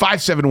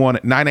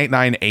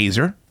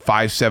 571-989-AZER.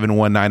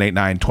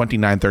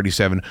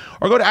 571-989-2937,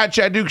 or go to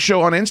 @Chad Duke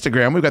Show on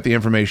Instagram. We've got the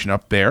information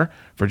up there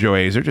for Joe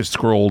Azer. Just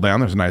scroll down.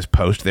 There's a nice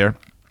post there.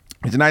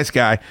 He's a nice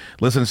guy,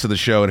 listens to the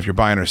show, and if you're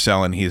buying or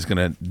selling, he's going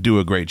to do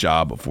a great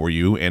job for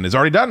you and has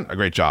already done a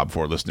great job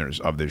for listeners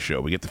of this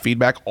show. We get the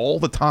feedback all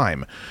the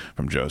time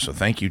from Joe, so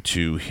thank you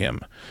to him.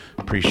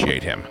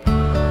 Appreciate him.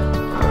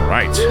 All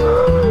right.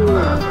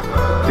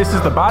 This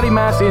is the Body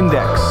Mass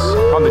Index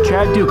on the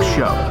Chad Duke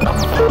Show.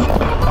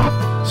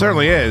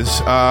 Certainly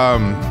is. I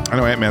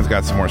know Ant-Man's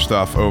got some more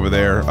stuff over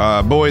there.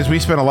 Boys, we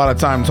spent a lot of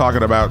time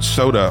talking about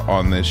soda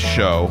on this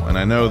show, and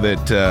I know that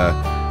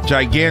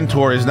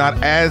Gigantor is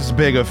not as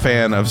big a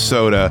fan of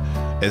soda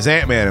as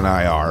Ant-Man and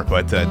I are,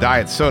 but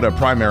diet soda,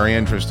 primary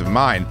interest of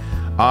mine.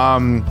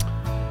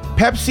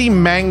 Pepsi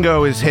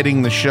Mango is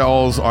hitting the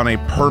shelves on a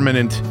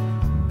permanent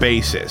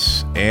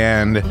basis,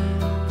 and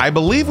I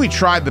believe we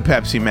tried the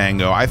Pepsi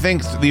Mango. I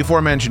think the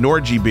aforementioned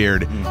Orgy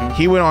Beard,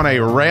 he went on a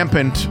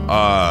rampant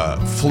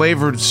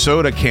flavored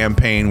soda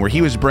campaign where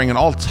he was bringing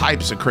all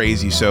types of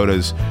crazy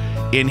sodas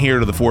in here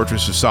to the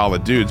Fortress of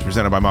Solid Dudes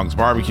presented by Monk's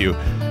Barbecue.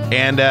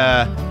 And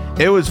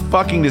it was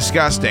fucking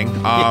disgusting.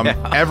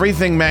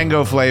 Everything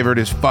mango flavored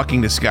is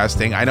fucking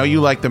disgusting. I know you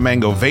like the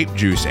mango vape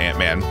juice,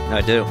 Ant-Man.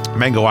 I do.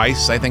 Mango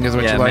ice, I think is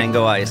what you like. Yeah,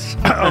 mango ice.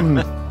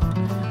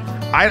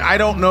 I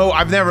don't know.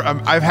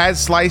 I've had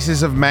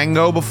slices of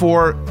mango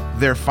before.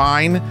 They're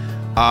fine.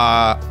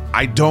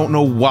 I don't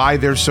know why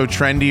they're so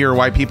trendy or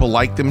why people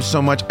like them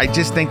so much. I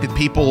just think that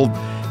people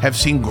have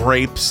seen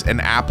grapes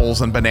and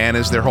apples and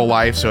bananas their whole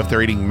life. So if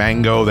they're eating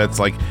mango, that's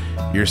like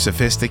you're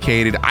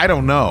sophisticated. I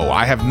don't know.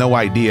 I have no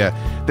idea.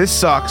 This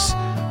sucks.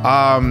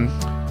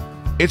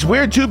 It's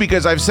weird too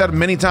because I've said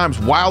many times,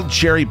 Wild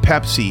Cherry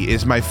Pepsi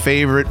is my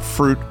favorite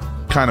fruit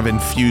kind of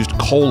infused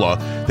cola.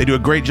 They do a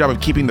great job of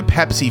keeping the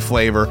Pepsi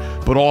flavor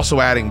but also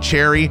adding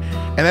cherry,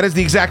 and that is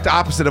the exact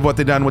opposite of what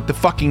they've done with the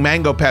fucking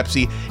mango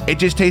Pepsi. It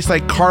just tastes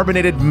like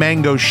carbonated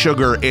mango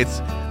sugar. It's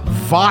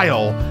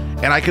vile,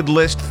 and I could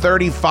list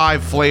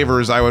 35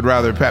 flavors I would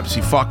rather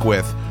Pepsi fuck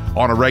with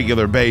on a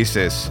regular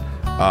basis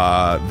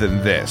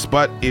than this.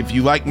 But if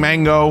you like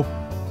mango,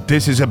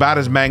 this is about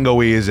as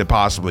mango-y as it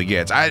possibly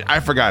gets. I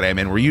forgot,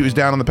 Ant-Man, were you as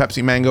down on the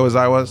Pepsi Mango as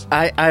I was?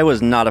 I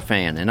was not a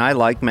fan, and I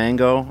like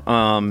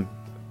mango.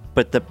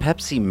 But the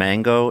Pepsi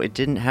Mango, it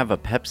didn't have a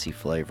Pepsi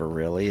flavor,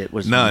 really. It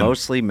was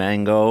mostly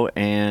mango,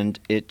 and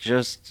it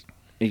just...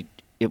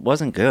 It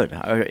wasn't good.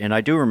 And I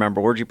do remember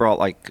Orgy brought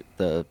like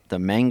the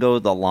mango,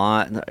 the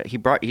lime. He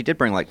did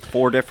bring like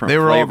 4 different they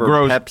were flavored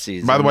all gross.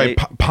 Pepsis. By the way,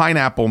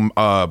 pineapple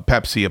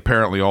Pepsi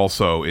apparently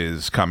also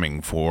is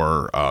coming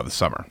for the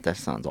summer. That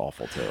sounds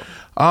awful too.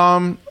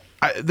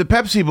 The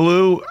Pepsi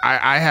Blue,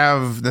 I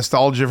have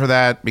nostalgia for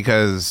that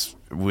because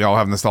we all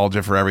have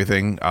nostalgia for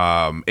everything.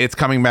 It's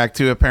coming back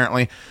too,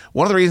 apparently.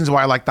 One of the reasons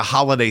why I like the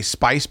Holiday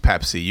Spice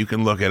Pepsi, you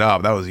can look it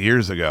up, that was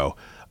years ago,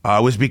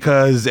 was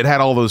because it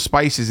had all those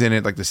spices in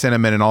it, like the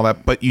cinnamon and all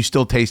that, but you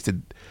still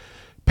tasted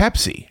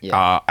Pepsi.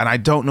 Yeah. And I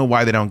don't know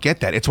why they don't get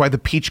that. It's why the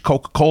peach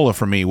Coca-Cola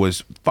for me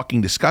was fucking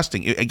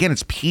disgusting. Again,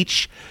 it's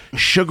peach,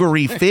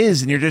 sugary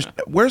fizz, and you're just,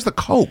 where's the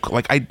Coke?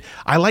 Like,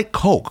 I like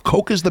Coke.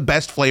 Coke is the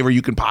best flavor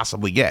you can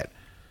possibly get.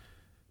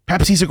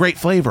 Pepsi's a great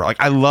flavor. Like,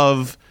 I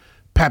love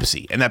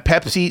Pepsi. And that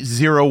Pepsi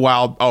Zero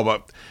Wild,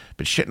 but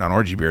shitting on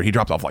Orgy Beard, he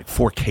dropped off like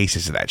 4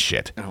 cases of that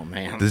shit. Oh,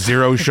 man. The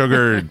zero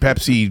sugar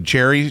Pepsi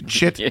cherry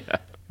shit. Yeah.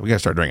 We gotta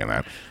start drinking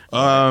that.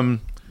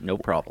 No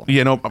problem.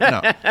 Yeah, no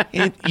problem.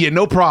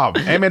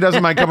 Ant-Man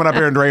doesn't mind coming up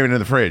here and draining it in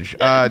the fridge.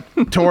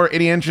 Tor,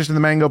 any interest in the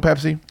mango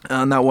Pepsi?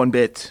 Not one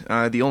bit.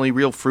 The only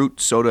real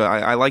fruit soda,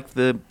 I like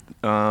the,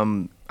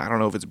 I don't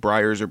know if it's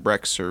Breyers or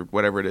Brex or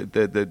whatever,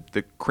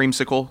 the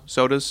creamsicle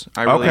sodas.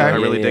 I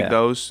really dig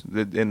those.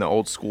 In the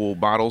old school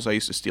bottles, I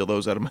used to steal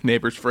those out of my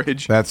neighbor's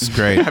fridge. That's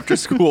great. After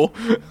school.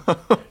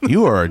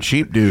 You are a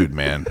cheap dude,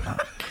 man.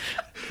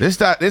 This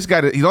guy,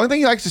 the only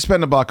thing he likes to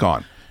spend $1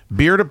 on.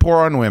 Beer to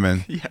pour on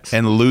women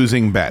and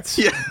losing bets.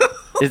 Yeah.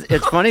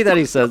 It's funny that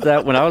he says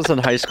that. When I was in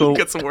high school,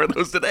 get some more of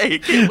those today.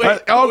 Can't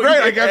wait.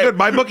 Great! I got good.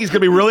 My bookie's gonna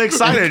be really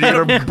excited.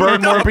 You're gonna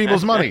burn more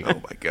people's money. Oh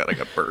my god, I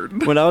got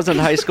burned. When I was in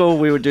high school,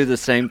 we would do the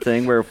same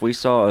thing. Where if we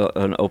saw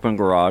an open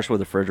garage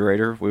with a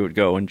refrigerator, we would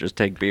go and just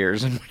take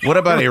beers. And what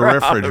about a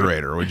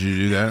refrigerator? Would you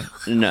do that?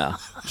 No.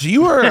 So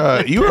you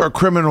were a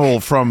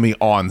criminal from the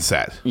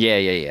onset. Yeah.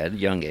 At a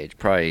young age,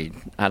 probably.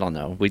 I don't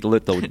know. We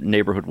lit the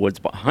neighborhood woods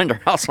behind our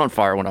house on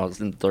fire when I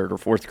was in 3rd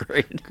or 4th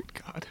grade. Good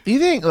God. Do you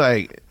think,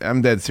 like,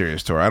 I'm dead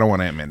serious, Tor. I don't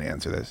want Ant-Man to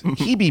answer this.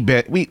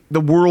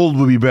 The world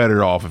would be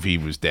better off if he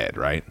was dead,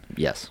 right?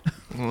 Yes.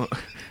 I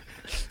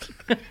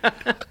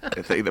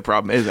think the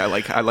problem is I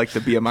like the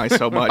BMI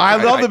so much.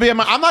 I love the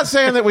BMI. I'm not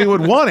saying that we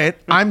would want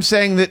it. I'm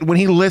saying that when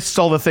he lists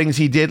all the things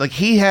he did, like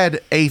he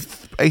had a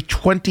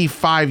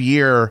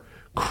 25-year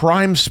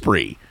crime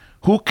spree.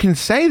 Who can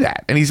say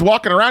that? And he's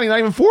walking around. He's not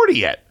even 40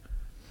 yet.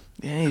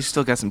 Yeah, he's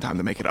still got some time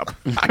to make it up.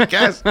 I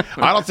guess.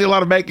 I don't see a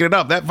lot of making it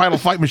up. That Final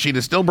Fight machine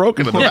is still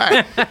broken in the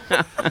back.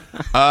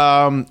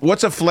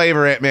 What's a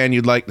flavor, Ant-Man,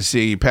 you'd like to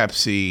see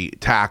Pepsi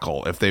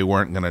tackle if they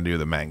weren't going to do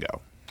the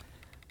mango?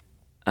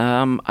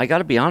 I got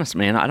to be honest,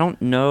 man. I don't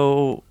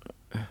know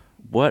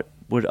what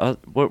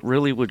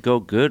really would go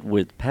good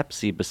with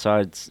Pepsi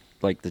besides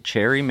like the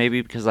cherry.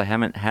 Maybe because I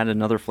haven't had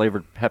another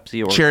flavored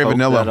Pepsi or cherry Coke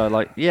vanilla. that I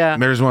like. Yeah,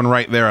 there's one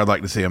right there. I'd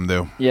like to see them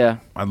do. Yeah,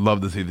 I'd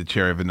love to see the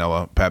cherry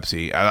vanilla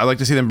Pepsi. I'd like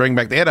to see them bring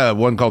back. They had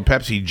one called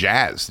Pepsi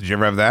Jazz. Did you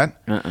ever have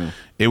that?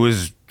 It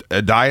was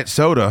a diet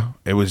soda.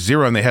 It was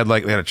zero, and they had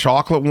a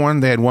chocolate one.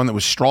 They had one that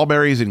was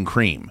strawberries and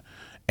cream.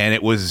 and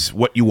it was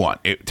what you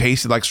want. It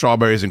tasted like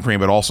strawberries and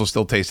cream, but also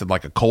still tasted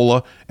like a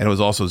cola, and it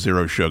was also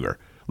zero sugar.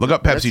 Look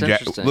up Pepsi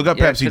Jazz. Look up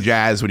Pepsi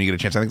Jazz when you get a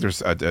chance. I think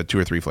there's 2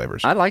 or 3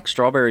 flavors. I like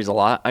strawberries a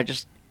lot.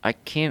 I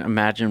can't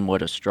imagine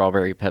what a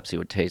strawberry Pepsi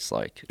would taste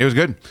like. It was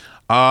good.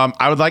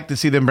 I would like to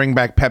see them bring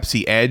back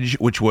Pepsi Edge,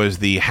 which was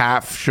the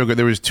half sugar.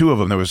 There was 2 of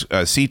them. There was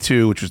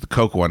C2, which was the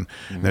Coke one.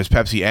 And there's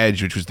Pepsi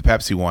Edge, which was the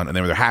Pepsi one. And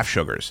they were the half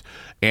sugars.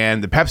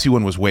 And the Pepsi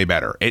one was way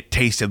better. It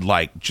tasted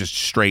like just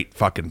straight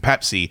fucking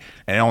Pepsi.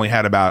 And it only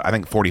had about, I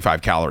think,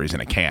 45 calories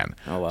in a can.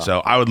 Oh, wow. So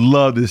I would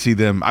love to see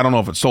them. I don't know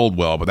if it sold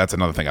well, but that's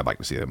another thing I'd like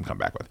to see them come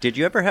back with. Did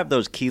you ever have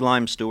those Key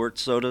Lime Stewart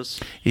sodas?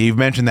 You've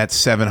mentioned that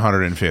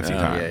 750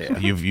 times.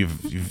 Yeah.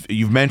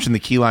 You've mentioned the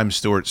Key Lime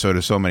Stewart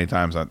soda so many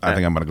times. I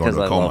think I'm going to go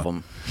into a coma. Love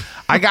them.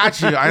 I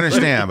got you. I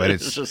understand, but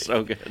it's just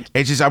so good.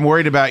 It's just I'm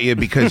worried about you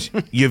because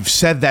you've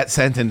said that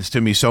sentence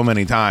to me so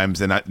many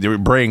times, and your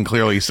brain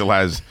clearly still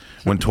has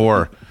when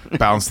Tor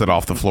bounced it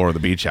off the floor of the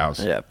beach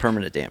house. Yeah,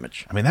 permanent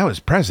damage. I mean, that was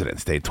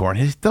President's Day, Tor, and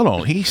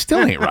he still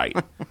ain't right.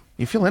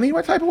 You feel any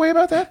type of way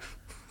about that?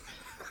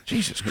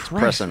 Jesus Christ.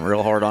 Pressing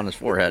real hard on his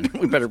forehead.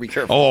 We better be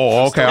careful.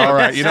 Oh, okay. All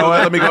right. You know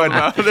what? Let me go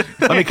ahead.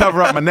 Let me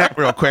cover up my neck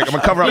real quick. I'm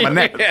going to cover up my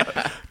neck.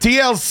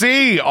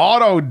 TLC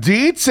Auto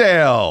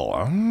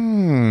Detail.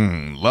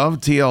 Love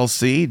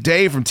TLC.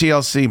 Dave from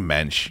TLC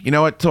Mensch. You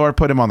know what, Tor?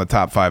 Put him on the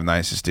top 5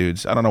 nicest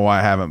dudes. I don't know why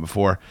I haven't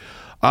before.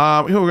 Who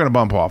we're going to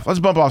bump off? Let's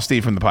bump off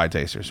Steve from the Pie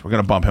Tasters. We're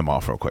going to bump him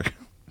off real quick.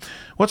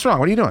 What's wrong?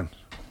 What are you doing?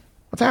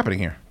 What's happening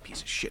here?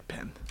 Piece of shit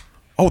pen.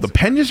 Oh, the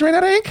pen just ran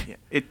out of ink? Yeah.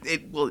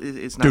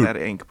 It's not out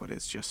of ink, but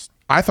it's just.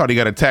 I thought he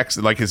got a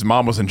text like his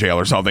mom was in jail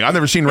or something. I've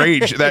never seen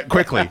rage that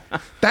quickly.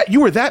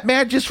 You were that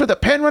mad just for the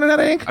pen running out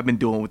of ink? I've been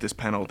dealing with this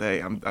pen all day.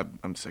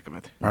 I'm sick of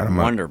it. No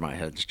wonder my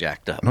head's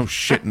jacked up. No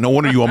shit. No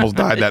wonder you almost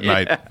died that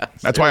night.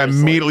 That's why I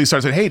immediately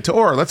started saying, "Hey,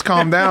 Tor, let's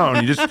calm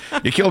down.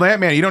 You killed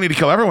Ant-Man. You don't need to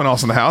kill everyone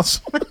else in the house."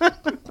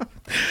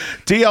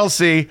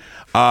 TLC.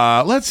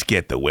 Let's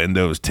get the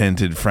windows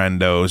tinted,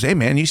 friendos. Hey,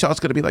 man, you saw it's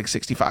going to be like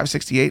 65,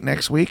 68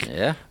 next week?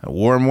 Yeah.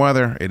 Warm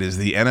weather. It is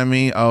the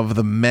enemy of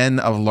the men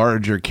of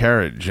larger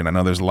carriage. And I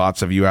know there's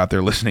lots of you out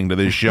there listening to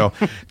this show.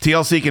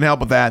 TLC can help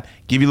with that.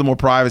 Give you a little more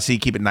privacy.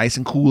 Keep it nice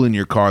and cool in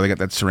your car. They got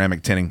that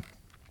ceramic tinting.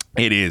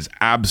 It is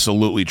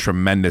absolutely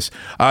tremendous.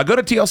 Go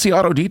to TLC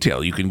Auto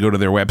Detail. You can go to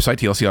their website,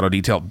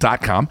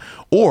 tlcautodetail.com,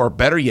 or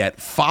better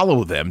yet,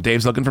 follow them.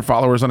 Dave's looking for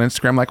followers on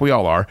Instagram like we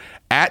all are,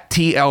 at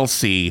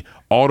TLC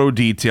Auto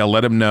Detail.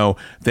 Let him know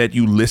that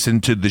you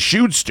listened to the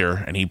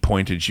Shootster, and he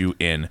pointed you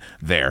in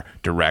their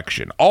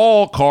direction.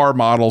 All car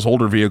models,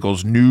 older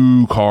vehicles,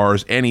 new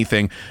cars,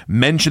 anything.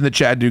 Mention the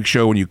Chad Duke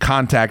Show when you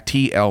contact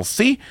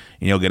TLC,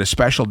 and you'll get a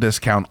special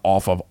discount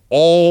off of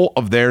all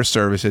of their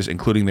services,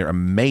 including their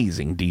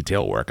amazing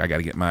detail work. I got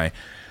to get my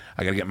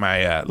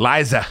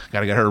Liza.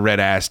 Got to get her red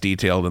ass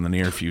detailed in the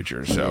near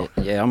future. So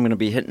yeah, I'm going to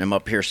be hitting him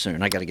up here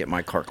soon. I got to get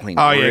my car cleaned.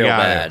 Oh, real yeah,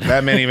 bad.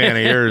 That minivan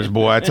of yours,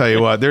 boy. I tell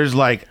you what, there's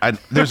like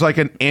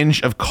an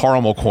inch of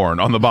caramel corn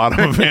on the bottom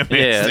of him.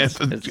 It's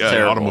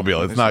an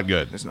automobile. It's not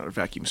good. It's not a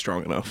vacuum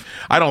strong enough.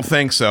 I don't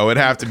think so.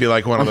 It'd have to be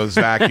like one of those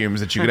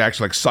vacuums that you could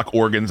actually like suck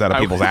organs out of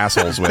people's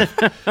assholes with.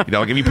 You know,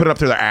 like if you put it up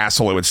through their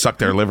asshole, it would suck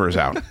their livers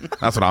out.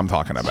 That's what I'm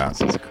talking about.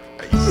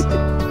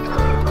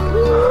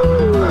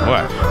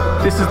 What?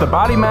 This is the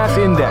Body Mass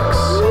Index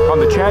on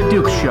the Chad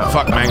Duke Show.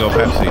 Fuck Mango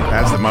Pepsi.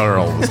 That's the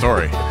moral of the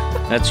story.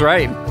 That's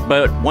right.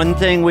 But one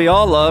thing we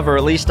all love, or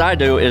at least I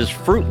do, is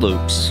Fruit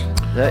Loops.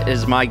 That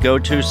is my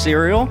go-to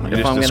cereal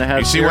if I'm going to have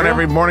You see cereal. one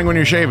every morning when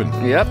you're shaving.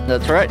 Yep,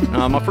 that's right.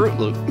 I'm a Fruit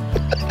Loop.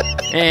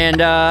 And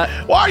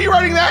why are you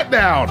writing that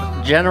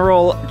down?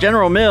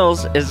 General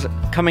Mills is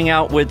coming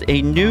out with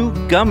a new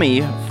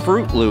gummy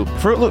Fruit Loop.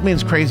 Fruit Loop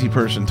means crazy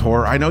person,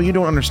 Tor. I know you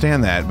don't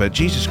understand that, but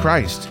Jesus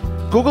Christ.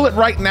 Google it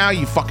right now,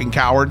 you fucking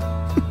coward.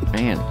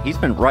 Man, he's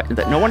been right.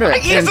 No wonder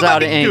that thins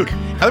out ink.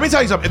 Dude, let me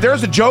tell you something. If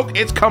there's a joke,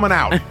 it's coming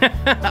out.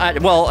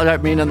 Well, I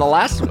mean, in the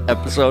last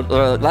episode,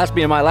 last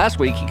BMI last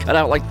week, he cut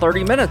out like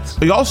 30 minutes.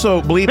 He also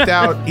bleeped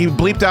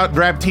out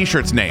Grab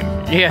T-shirt's name.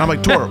 Yeah. I'm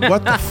like, Tor,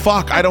 what the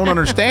fuck? I don't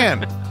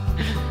understand.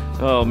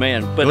 Oh,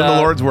 man. But doing the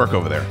Lord's work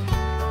over there.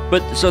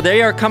 But so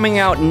they are coming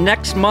out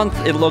next month,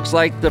 it looks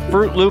like, the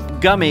Fruit Loop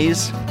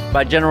gummies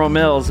by General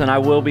Mills, and I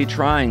will be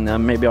trying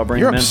them. Maybe I'll bring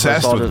You're them in.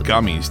 obsessed with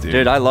gummies, dude.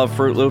 Dude, I love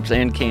Fruit Loops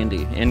and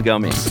candy and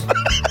gummies.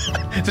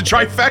 It's a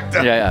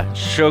trifecta. Yeah.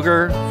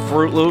 Sugar,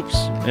 Fruit Loops,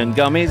 and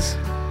gummies.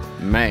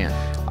 Man.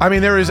 I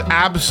mean, there is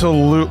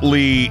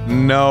absolutely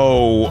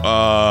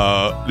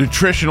no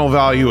nutritional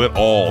value at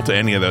all to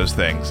any of those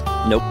things.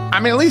 Nope. I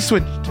mean, at least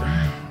with...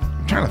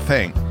 I'm trying to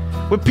think.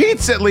 With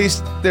Pete's, at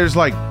least, there's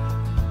like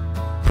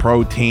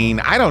protein.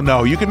 I don't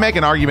know. You can make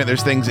an argument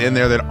there's things in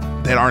there that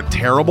aren't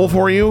terrible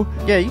for you.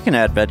 Yeah, you can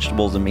add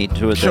vegetables and meat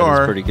to it. Sure.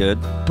 That's pretty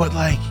good. But,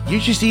 like, you're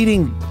just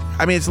eating...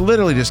 I mean, it's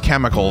literally just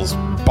chemicals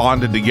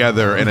bonded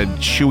together in a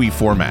chewy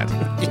format.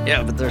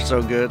 Yeah, but they're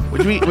so good.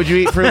 Would you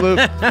eat Fruit Loop?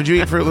 Would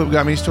you eat Fruit Loop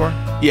gummies, Tor?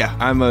 Yeah,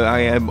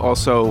 I am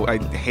also. I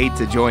hate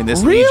to join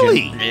this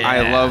Really? legion. Yeah.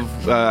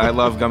 I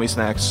love gummy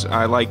snacks.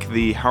 I like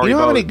the Haribo. You know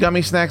how many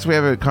gummy snacks we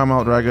have at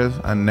Carmel Dragos?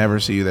 I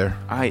never see you there.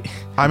 I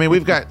mean,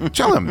 we've got...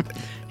 Tell him.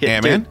 Yeah,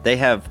 man. They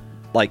have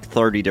like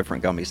 30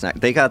 different gummy snacks.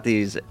 They got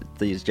these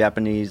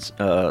Japanese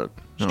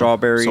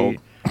strawberry sold.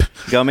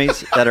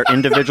 gummies that are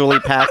individually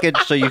packaged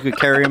so you could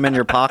carry them in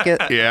your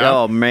pocket. Yeah.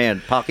 Oh,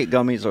 man. Pocket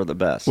gummies are the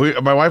best.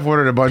 My wife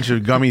ordered a bunch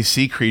of gummy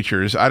sea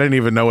creatures. I didn't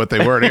even know what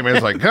they were. And Amy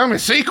was like, gummy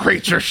sea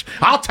creatures?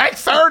 I'll take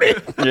 30.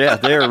 Yeah,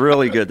 they're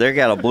really good. They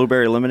got a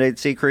blueberry lemonade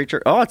sea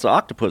creature. Oh, it's an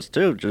octopus,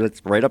 too.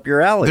 It's right up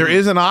your alley. There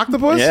is an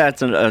octopus? Yeah,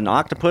 it's an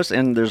octopus,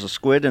 and there's a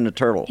squid and a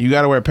turtle. You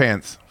got to wear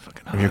pants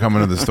if you're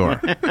coming to the store.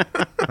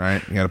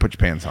 Right? You got to put your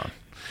pants on.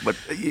 But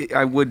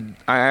I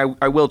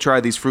will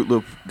try these Fruit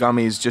Loop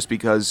gummies just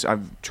because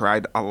I've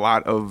tried a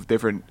lot of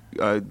different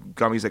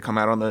gummies that come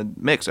out on the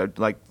mix. I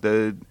like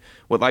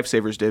what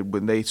Lifesavers did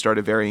when they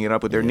started varying it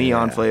up with their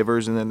neon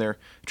flavors and then their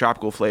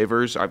tropical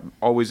flavors.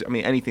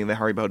 Anything that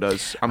Haribo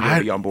does, I'm going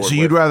to be on board. So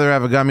you'd rather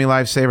have a gummy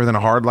Lifesaver than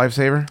a hard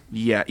Lifesaver?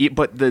 Yeah,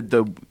 but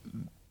the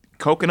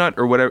coconut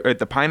or whatever,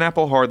 the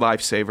pineapple hard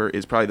Lifesaver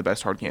is probably the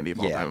best hard candy of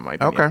all time in my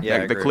opinion. Okay.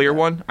 Yeah, the clear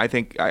one, I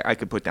think I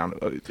could put down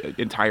an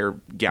entire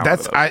gallon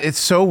of those. It's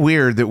so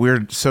weird that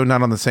we're so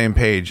not on the same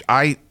page.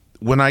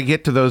 When I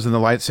get to those in the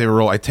Lifesaver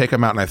roll, I take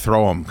them out and I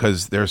throw them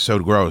because they're so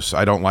gross.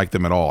 I don't like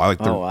them at all. I like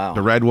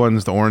the red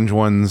ones, the orange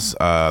ones,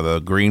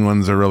 the green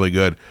ones are really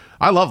good.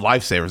 I love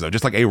Lifesavers though,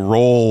 just like a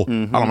roll. I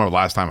don't remember the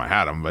last time I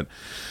had them, but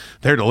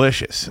they're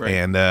delicious. Right.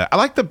 And I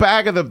like the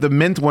bag of the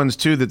mint ones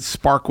too that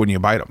spark when you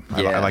bite them.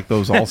 I like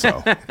those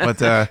also.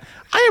 But I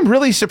am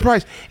really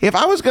surprised. If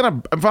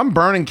I'm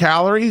burning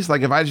calories,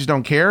 like if I just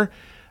don't care,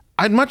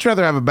 I'd much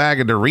rather have a bag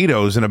of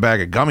Doritos than a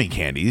bag of gummy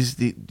candies.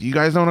 You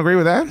guys don't agree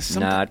with that?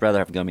 Nah, I'd rather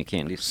have gummy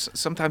candies.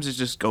 Sometimes it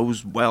just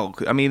goes well.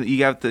 I mean,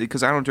 you have to,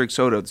 because I don't drink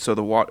soda, so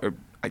the water.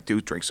 I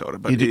do drink soda,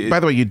 but by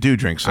the way, you do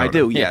drink soda. I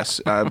do,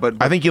 yes. But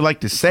I think you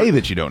like to say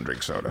that you don't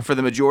drink soda. For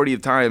the majority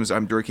of times,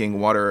 I'm drinking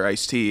water or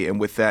iced tea, and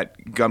with that,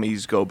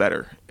 gummies go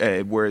better.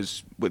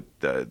 Whereas with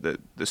the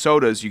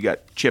sodas, you got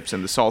chips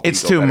and the salty.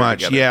 It's too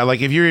much. Together. Yeah,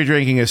 like if you're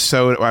drinking a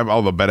soda,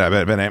 although Ben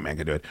Ant-Man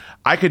could do it.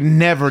 I could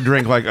never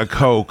drink like a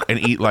Coke and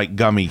eat like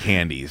gummy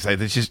candies.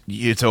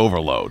 It's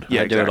overload.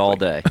 Yeah, I do it all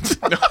day.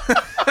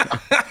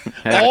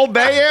 All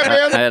day,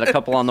 Ant-Man? I had a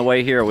couple on the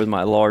way here with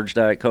my large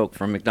Diet Coke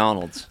from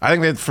McDonald's. I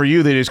think that for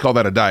you, they just call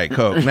that a Diet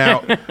Coke. Now,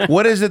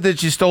 what is it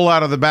that you stole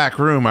out of the back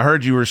room? I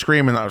heard you were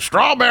screaming,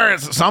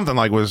 strawberries, something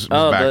like was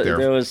back there.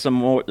 There was some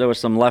more. There was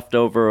some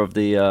leftover of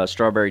the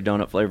strawberry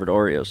donut flavored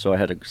Oreos, so I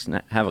had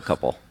to have a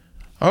couple.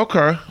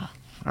 Okay.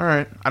 All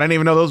right. I didn't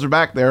even know those were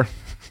back there.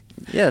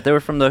 Yeah, they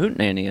were from the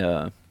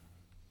Hootenanny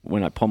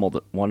when I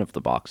pummeled one of the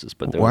boxes,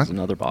 but there was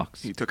another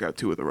box. He took out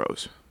two of the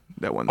rows.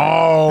 That one.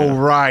 Oh,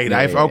 right.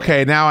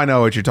 Okay, now I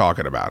know what you're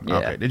talking about. Yeah.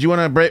 Okay. Did you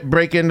want to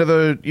break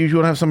into you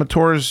want to have some of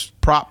Tor's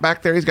prop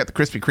back there? He's got the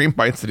Krispy Kreme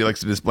bites that he likes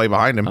to display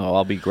behind him. Oh,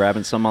 I'll be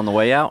grabbing some on the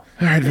way out.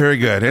 All right, very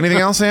good. Anything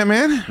else,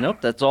 Ant-Man? Nope,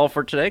 that's all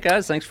for today,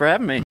 guys. Thanks for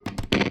having me.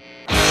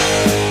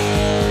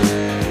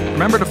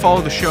 Remember to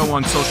follow the show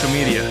on social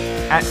media,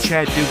 at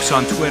Chad Dukes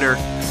on Twitter,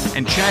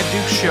 and Chad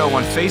Dukes Show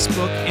on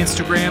Facebook,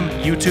 Instagram,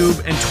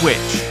 YouTube, and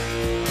Twitch.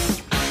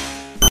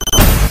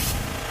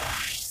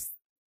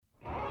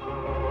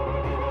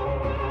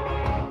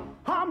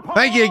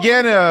 Thank you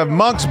again,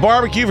 Monk's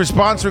Barbecue, for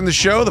sponsoring the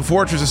show, the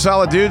Fortress of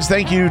Solid Dudes.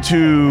 Thank you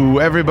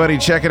to everybody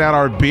checking out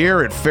our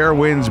beer at Fair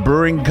Winds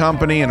Brewing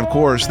Company. And, of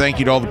course, thank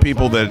you to all the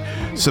people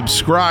that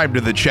subscribe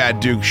to the Chad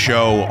Dukes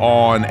Show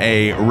on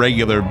a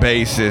regular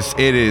basis.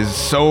 It is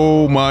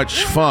so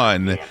much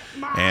fun.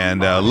 And,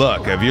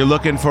 look, if you're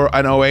looking for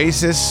an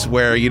oasis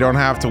where you don't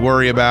have to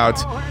worry about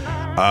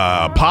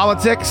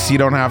politics, you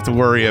don't have to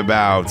worry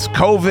about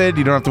COVID,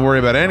 you don't have to worry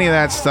about any of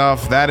that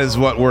stuff, that is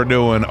what we're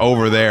doing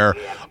over there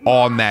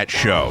on that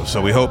show.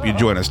 So we hope you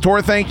join us.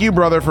 Tor, thank you,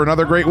 brother, for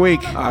another great week.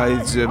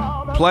 It's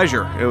a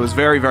pleasure. It was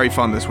very, very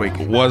fun this week.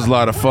 It was a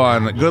lot of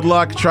fun. Good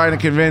luck trying to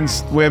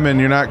convince women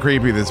you're not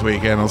creepy this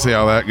weekend. We'll see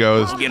how that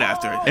goes. Get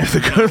after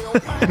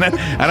it. And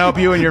I hope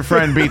you and your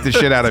friend beat the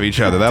shit out of each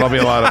other. That'll be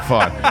a lot of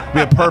fun. It'll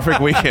be a perfect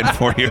weekend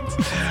for you.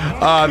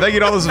 Thank you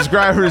to all the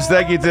subscribers.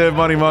 Thank you to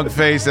Money Monk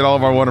Face and all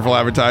of our wonderful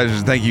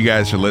advertisers. Thank you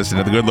guys for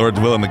listening. The good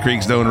Lord's will and the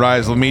creeks don't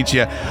rise. We'll meet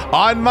you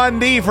on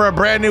Monday for a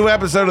brand new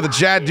episode of the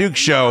Chad Dukes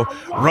Show.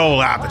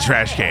 Roll out the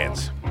trash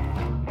cans.